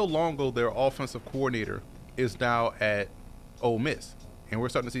 Phil Longo, their offensive coordinator, is now at Ole Miss. And we're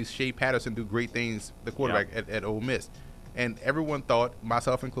starting to see Shea Patterson do great things, the quarterback at Ole Miss. And everyone thought,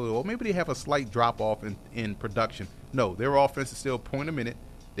 myself included, well, maybe they have a slight drop-off in production. No, their offense is still point a minute.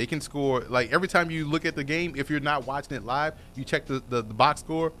 They can score. Like, every time you look at the game, if you're not watching it live, you check the box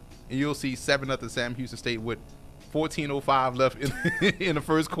score, and you'll see 7-0 Sam Houston State with 14:05 left in the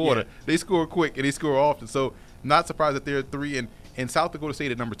first quarter. Yeah. They score quick, and they score often. So, not surprised that they're at 3. And South Dakota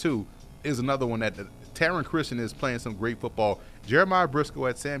State at number 2 is another one that Taryn Christian is playing some great football. Jeremiah Briscoe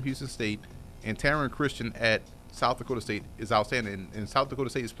at Sam Houston State and Taryn Christian at South Dakota State is outstanding. And South Dakota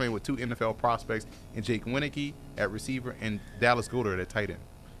State is playing with 2 NFL prospects, and Jake Winicky at receiver and Dallas Goddard at tight end.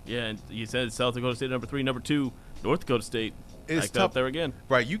 Yeah, and you said South Dakota State number 3, number 2, North Dakota State. It's tough up there again.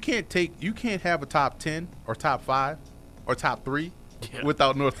 Right, you can't have a top 10 or top 5 or top 3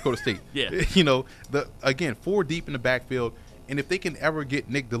 without North Dakota State. You know, 4 deep in the backfield, and if they can ever get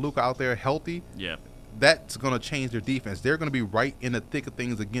Nick DeLuca out there healthy, that's going to change their defense. They're going to be right in the thick of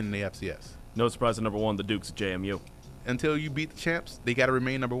things again in the FCS. No surprise at number 1, the Dukes at JMU. Until you beat the champs, they got to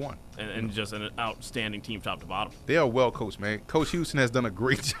remain number 1. And just an outstanding team top to bottom. They are well coached, man. Coach Houston has done a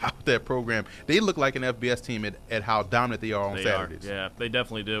great job with that program. They look like an FBS team at how dominant they are on Saturdays. Yeah, they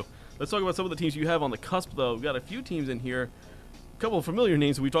definitely do. Let's talk about some of the teams you have on the cusp, though. We've got a few teams in here. A couple of familiar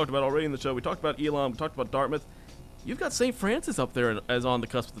names that we talked about already in the show. We talked about Elon. We talked about Dartmouth. You've got St. Francis up there as on the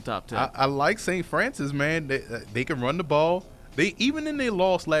cusp of the top 10. I like St. Francis, man. They can run the ball. Even in their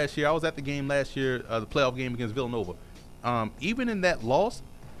loss last year, I was at the game last year, the playoff game against Villanova. Even in that loss,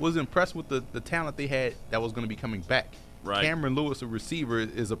 was impressed with the talent they had that was going to be coming back. Right. Cameron Lewis, the receiver,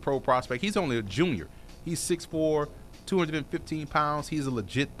 is a pro prospect. He's only a junior. He's 6'4", 215 pounds. He's a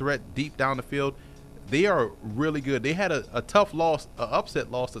legit threat deep down the field. They are really good. They had a tough loss, an upset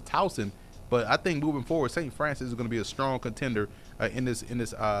loss to Towson, but I think moving forward, St. Francis is going to be a strong contender in this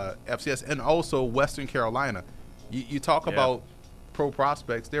FCS, and also Western Carolina. You talk about pro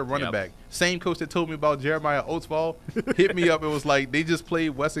prospects, they're running back. Same coach that told me about Jeremiah Oatsfall hit me up and was like, they just played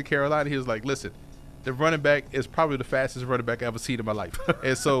Western Carolina. He was like, listen, the running back is probably the fastest running back I've ever seen in my life.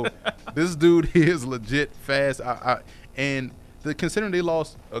 And so this dude is legit fast. And considering they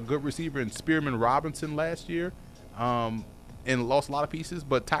lost a good receiver in Spearman Robinson last year and lost a lot of pieces,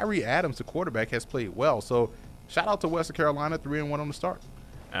 but Tyree Adams, the quarterback, has played well. So shout out to Western Carolina, 3-1 on the start.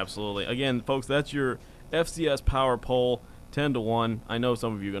 Absolutely. Again, folks, that's your FCS Power Poll. 10-1. I know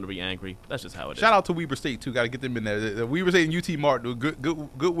some of you are going to be angry. That's just how it is. Shout out to Weber State too. Got to get them in there. The Weber State and UT Martin,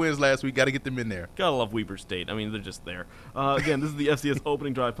 good wins last week. Got to get them in there. Gotta love Weber State. I mean, they're just there. Again, this is the FCS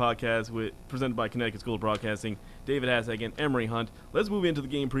Opening Drive podcast presented by Connecticut School of Broadcasting. David Hasek and Emery Hunt. Let's move into the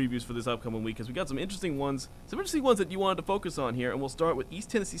game previews for this upcoming week because we got some interesting ones that you wanted to focus on here, and we'll start with East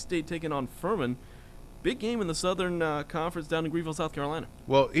Tennessee State taking on Furman. Big game in the Southern Conference down in Greenville, South Carolina.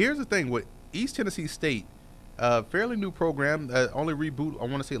 Well, here's the thing with East Tennessee State. Fairly new program, only reboot, I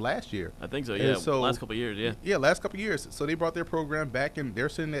want to say last year. I think so, yeah. So, last couple of years, yeah. Yeah, last couple of years. So they brought their program back, and they're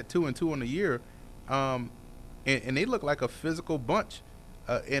sitting at 2-2 on the year. And they look like a physical bunch.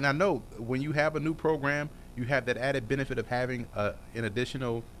 And I know when you have a new program, you have that added benefit of having an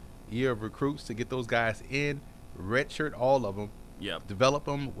additional year of recruits to get those guys in, redshirt all of them, develop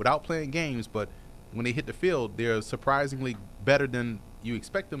them without playing games. But when they hit the field, they're surprisingly better than you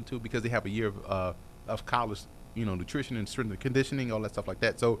expect them to because they have a year of college, nutrition and strength and conditioning, all that stuff like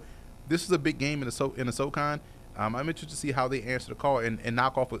that. So this is a big game in the SoCon. I'm interested to see how they answer the call and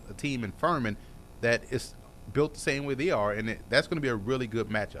knock off a team in Furman that is built the same way they are, and that's going to be a really good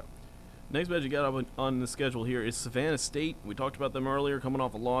matchup. Next match you got up on the schedule here is Savannah State. We talked about them earlier, coming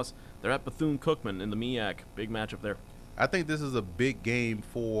off a loss. They're at Bethune-Cookman in the MEAC. Big matchup there. I think this is a big game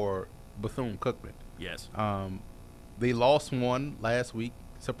for Bethune-Cookman. Yes. They lost one last week,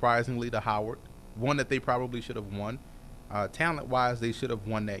 surprisingly, to Howard. One that they probably should have won. Talent-wise, they should have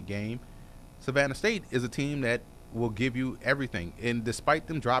won that game. Savannah State is a team that will give you everything. And despite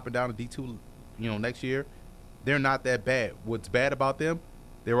them dropping down to D2, next year, they're not that bad. What's bad about them?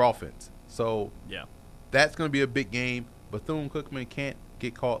 Their offense. So that's going to be a big game. Bethune-Cookman can't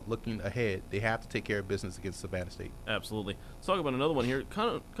get caught looking ahead. They have to take care of business against Savannah State. Absolutely. Let's talk about another one here.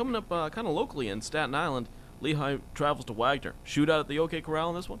 Coming up kind of locally in Staten Island, Lehigh travels to Wagner. Shootout at the OK Corral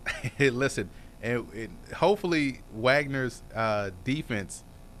in this one? Hey, listen. And hopefully Wagner's defense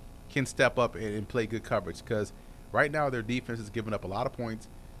can step up and play good coverage, because right now their defense is giving up a lot of points.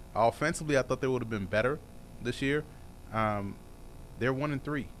 Offensively, I thought they would have been better this year. They're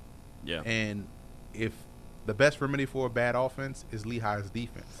 1-3. Yeah. And if the best remedy for a bad offense is Lehigh's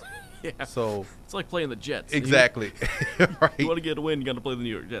defense. Yeah. So it's like playing the Jets. Exactly. Right. You want to get a win, you got to play the New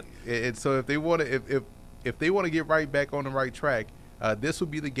York Jets. And so if they want to, if they want to get right back on the right track, this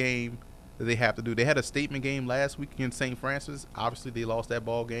would be the game that they have to do. They had a statement game last week against St. Francis. Obviously, they lost that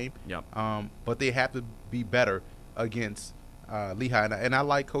ball game. Yep. But they have to be better against Lehigh. And I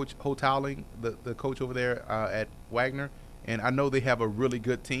like Coach Hotowling, the coach over there at Wagner. And I know they have a really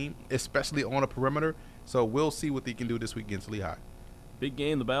good team, especially on a perimeter. So we'll see what they can do this week against Lehigh. Big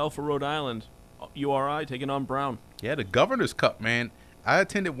game, the battle for Rhode Island. URI taking on Brown. Yeah, the Governor's Cup, man. I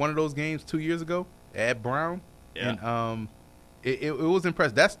attended one of those games 2 years ago at Brown. Yeah. And it was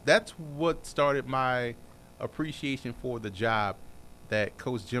impressive. That's what started my appreciation for the job that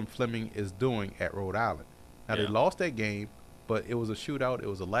Coach Jim Fleming is doing at Rhode Island. Now, They lost that game, but it was a shootout. It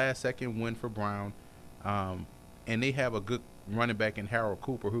was a last-second win for Brown. And they have a good running back in Harold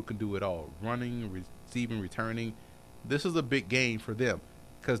Cooper who can do it all, running, receiving, returning. This is a big game for them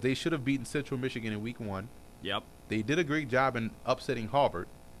because they should have beaten Central Michigan in week 1. Yep. They did a great job in upsetting Harvard.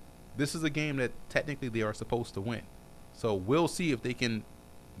 This is a game that technically they are supposed to win. So we'll see if they can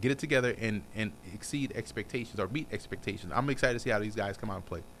get it together and exceed expectations or meet expectations. I'm excited to see how these guys come out and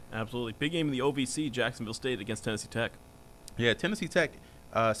play. Absolutely. Big game in the OVC, Jacksonville State against Tennessee Tech. Yeah, Tennessee Tech,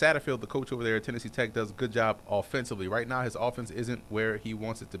 Satterfield, the coach over there at Tennessee Tech, does a good job offensively. Right now his offense isn't where he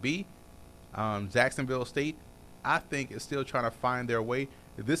wants it to be. Jacksonville State, I think, is still trying to find their way.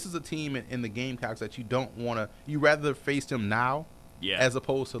 This is a team in the Gamecocks that you don't want to – you rather face them now as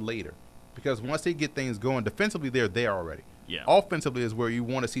opposed to later. Because once they get things going, defensively they're there already. Yeah. Offensively is where you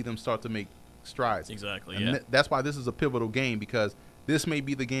want to see them start to make strides. Exactly, and that's why this is a pivotal game, because this may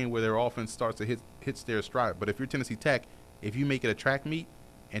be the game where their offense starts to hits their stride. But if you're Tennessee Tech, if you make it a track meet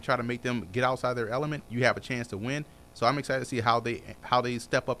and try to make them get outside their element, you have a chance to win. So I'm excited to see how they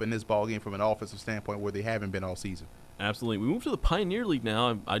step up in this ball game from an offensive standpoint where they haven't been all season. Absolutely. We move to the Pioneer League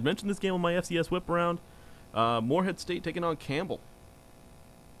now. I mentioned this game on my FCS whip around. Morehead State taking on Campbell.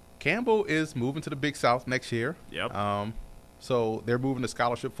 Campbell is moving to the Big South next year. Yep. So they're moving to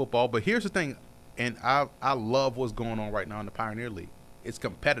scholarship football. But here's the thing, and I love what's going on right now in the Pioneer League. It's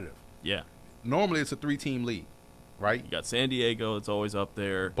competitive. Yeah. Normally it's a 3-team league, right? You got San Diego, it's always up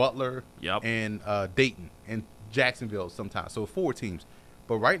there. Butler. Yep. And Dayton and Jacksonville sometimes. So 4 teams.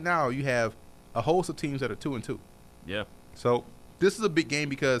 But right now you have a host of teams that are 2-2. Yeah. So this is a big game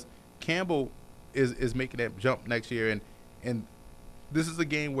because Campbell is making that jump next year, and this is a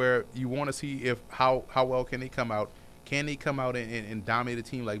game where you want to see if how well can they come out. Can they come out and dominate a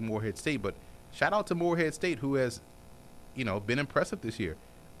team like Morehead State? But shout out to Morehead State, who has, been impressive this year.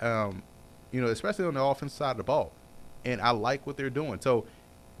 Especially on the offensive side of the ball. And I like what they're doing. So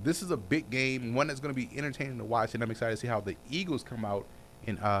this is a big game, one that's going to be entertaining to watch, and I'm excited to see how the Eagles come out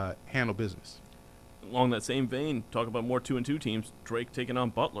and handle business. Along that same vein, talk about more 2-2 teams. Drake taking on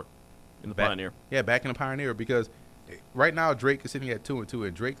Butler in the Pioneer. Yeah, back in the Pioneer, because right now Drake is sitting at 2-2,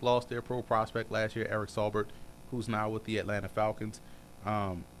 and Drake lost their pro prospect last year, Eric Saubert, who's now with the Atlanta Falcons.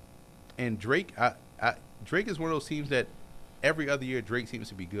 And Drake, Drake is one of those teams that every other year Drake seems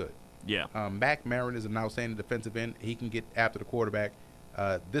to be good. Yeah. Mac Marin is an outstanding defensive end. He can get after the quarterback.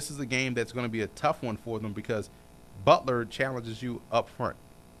 This is a game that's going to be a tough one for them because Butler challenges you up front.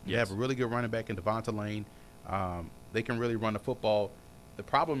 You have a really good running back in Devonta Lane. They can really run the football. The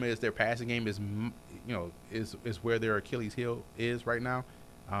problem is their passing game is where their Achilles heel is right now.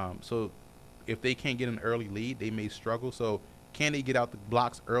 So if they can't get an early lead, they may struggle. So can they get out the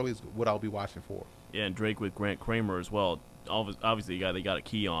blocks early is what I'll be watching for. Yeah, and Drake with Grant Kramer as well. Obviously, a guy they got a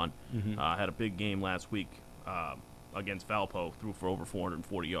key on. Mm-hmm. Had a big game last week against Valpo, threw for over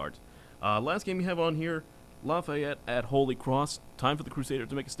 440 yards. Last game you have on here, Lafayette at Holy Cross. Time for the Crusaders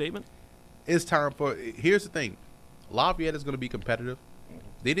to make a statement? It's time for – here's the thing. Lafayette is going to be competitive.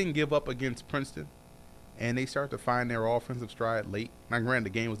 They didn't give up against Princeton, and they started to find their offensive stride late. Now, granted,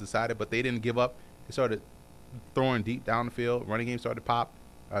 the game was decided, but they didn't give up. They started throwing deep down the field. Running game started to pop.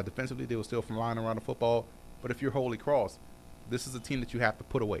 Defensively, they were still flying around the football. But if you're Holy Cross, this is a team that you have to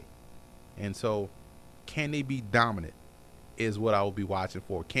put away. And so can they be dominant is what I will be watching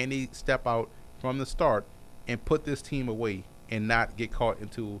for. Can they step out from the start and put this team away and not get caught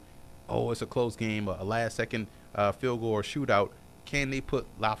into, it's a close game, a last-second field goal or shootout? Can they put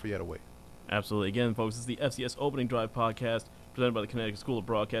Lafayette away? Absolutely. Again, folks, this is the FCS Opening Drive podcast presented by the Connecticut School of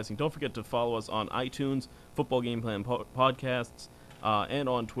Broadcasting. Don't forget to follow us on iTunes, Football Game Plan Podcasts, and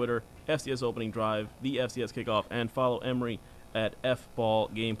on Twitter FCS Opening Drive, the FCS Kickoff, and follow Emory at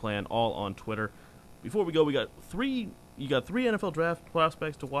FBall Game Plan, all on Twitter. Before we go, you got three NFL draft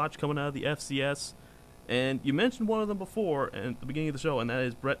prospects to watch coming out of the FCS, and you mentioned one of them before at the beginning of the show, and that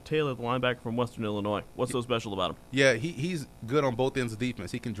is Brett Taylor, the linebacker from Western Illinois. What's so special about him? Yeah, he's good on both ends of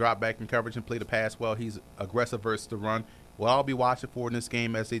defense. He can drop back in coverage and play the pass well. He's aggressive versus the run. What I'll be watching for in this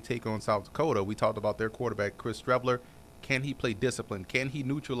game as they take on South Dakota, we talked about their quarterback, Chris Streveler. Can he play discipline? Can he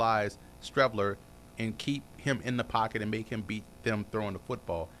neutralize Streveler and keep him in the pocket and make him beat them throwing the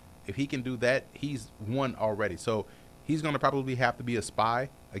football? If he can do that, he's won already. So he's going to probably have to be a spy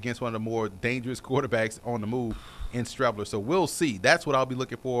against one of the more dangerous quarterbacks on the move in Streveler. So we'll see. That's what I'll be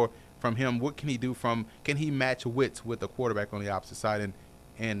looking for from him. What can he do can he match wits with the quarterback on the opposite side?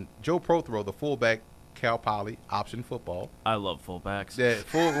 And Joe Prothero, the fullback, Cal Poly, option football. I love fullbacks.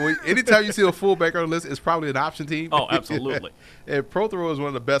 Anytime you see a fullback on the list, it's probably an option team. Oh, absolutely. And Prothero is one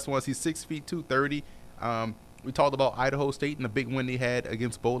of the best ones. He's 6 feet 230. We talked about Idaho State and the big win they had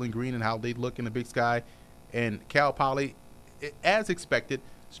against Bowling Green and how they look in the Big Sky. And Cal Poly, as expected,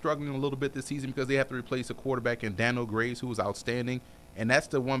 struggling a little bit this season because they have to replace a quarterback in Daniel Graves, who was outstanding. And that's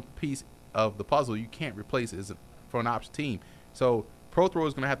the one piece of the puzzle you can't replace for an option team. So Prothero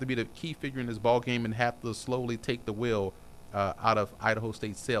is going to have to be the key figure in this ball game and have to slowly take the wheel out of Idaho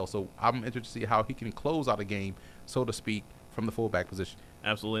State's sail. So I'm interested to see how he can close out a game, so to speak, from the fullback position.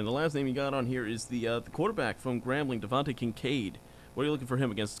 Absolutely. And the last name you got on here is the quarterback from Grambling, Devontae Kincaid. What are you looking for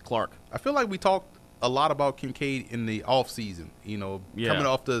him against Clark? I feel like we talked a lot about Kincaid in the offseason, coming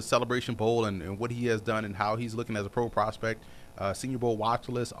off the Celebration Bowl and what he has done and how he's looking as a pro prospect, Senior Bowl watch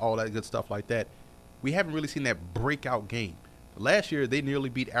list, all that good stuff like that. We haven't really seen that breakout game. Last year, they nearly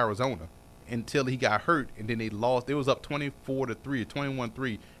beat Arizona until he got hurt, and then they lost. It was up 24-3 or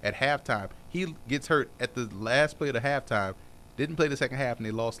 21-3 at halftime. He gets hurt at the last play of the halftime, didn't play the second half, and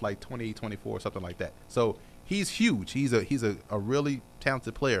they lost like 28-24 or something like that. So he's huge. He's a really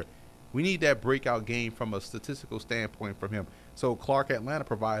talented player. We need that breakout game from a statistical standpoint from him. So Clark Atlanta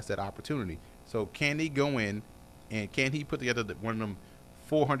provides that opportunity. So can he go in, and can he put together one of them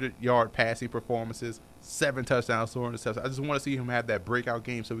 400-yard passing performances, 7 touchdowns, 4 interceptions? I just want to see him have that breakout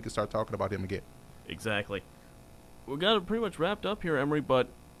game so we can start talking about him again. Exactly. We got it pretty much wrapped up here, Emory, but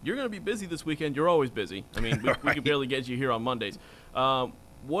you're going to be busy this weekend. You're always busy. I mean, we can barely get you here on Mondays.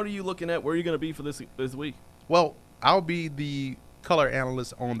 What are you looking at? Where are you going to be for this week? Well, I'll be the color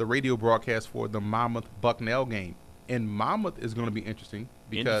analyst on the radio broadcast for the Monmouth-Bucknell game. And Monmouth is going to be interesting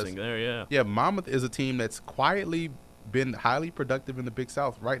because Monmouth is a team that's quietly been highly productive in the Big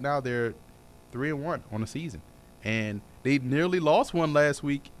South. Right now, they're 3-1 on the season, and they nearly lost one last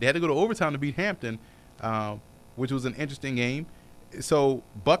week. They had to go to overtime to beat Hampton, which was an interesting game. So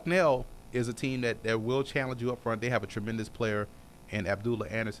Bucknell is a team that will challenge you up front. They have a tremendous player in Abdullah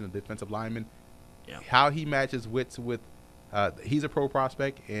Anderson, a defensive lineman. Yeah. How he matches wits with he's a pro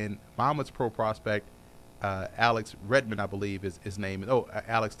prospect, and Monmouth's pro prospect, Alex Redmond, I believe is his name.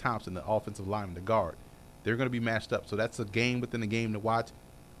 Alex Thompson, the offensive lineman, the guard. They're going to be matched up. So that's a game within the game to watch.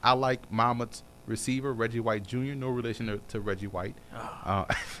 I like Monmouth's receiver, Reggie White Jr., no relation to Reggie White.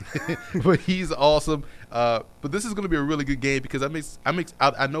 But he's awesome. But this is going to be a really good game because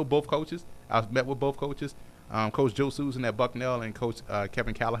I know both coaches. I've met with both coaches, Coach Joe Susan at Bucknell and Coach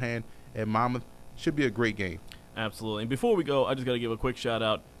Kevin Callahan at Monmouth. Should be a great game. Absolutely. And before we go, I just got to give a quick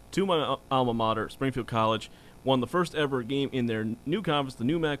shout-out to my alma mater, Springfield College. Won the first ever game in their new conference, the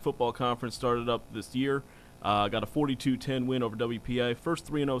NEWMAC Football Conference, started up this year. Got a 42-10 win over WPA.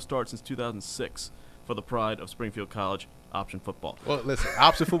 First 3-0 start since 2006 for the pride of Springfield College option football. Well, listen,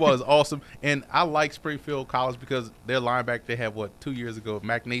 option football is awesome. And I like Springfield College because their linebacker they had, 2 years ago,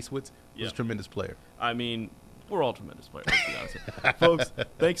 Mac Naiswitz, was a tremendous player. I mean, we're all tremendous players, let's be honest. Folks,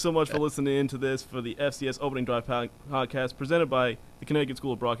 thanks so much for listening in to this for the FCS Opening Drive podcast presented by the Connecticut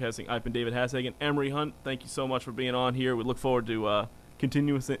School of Broadcasting. I've been David Hashagen. Emory Hunt, thank you so much for being on here. We look forward to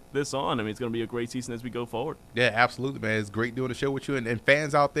continuing this on. I mean, it's going to be a great season as we go forward. Yeah, absolutely, man. It's great doing the show with you. And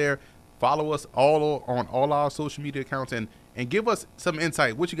fans out there, follow us all on all our social media accounts and give us some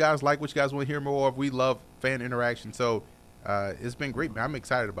insight. What you guys like, what you guys want to hear more of. We love fan interaction. So it's been great, man. I'm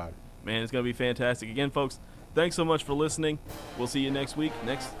excited about it. Man, it's going to be fantastic. Again, folks, thanks so much for listening. We'll see you next week.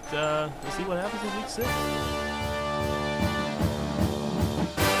 We'll see what happens in week 6.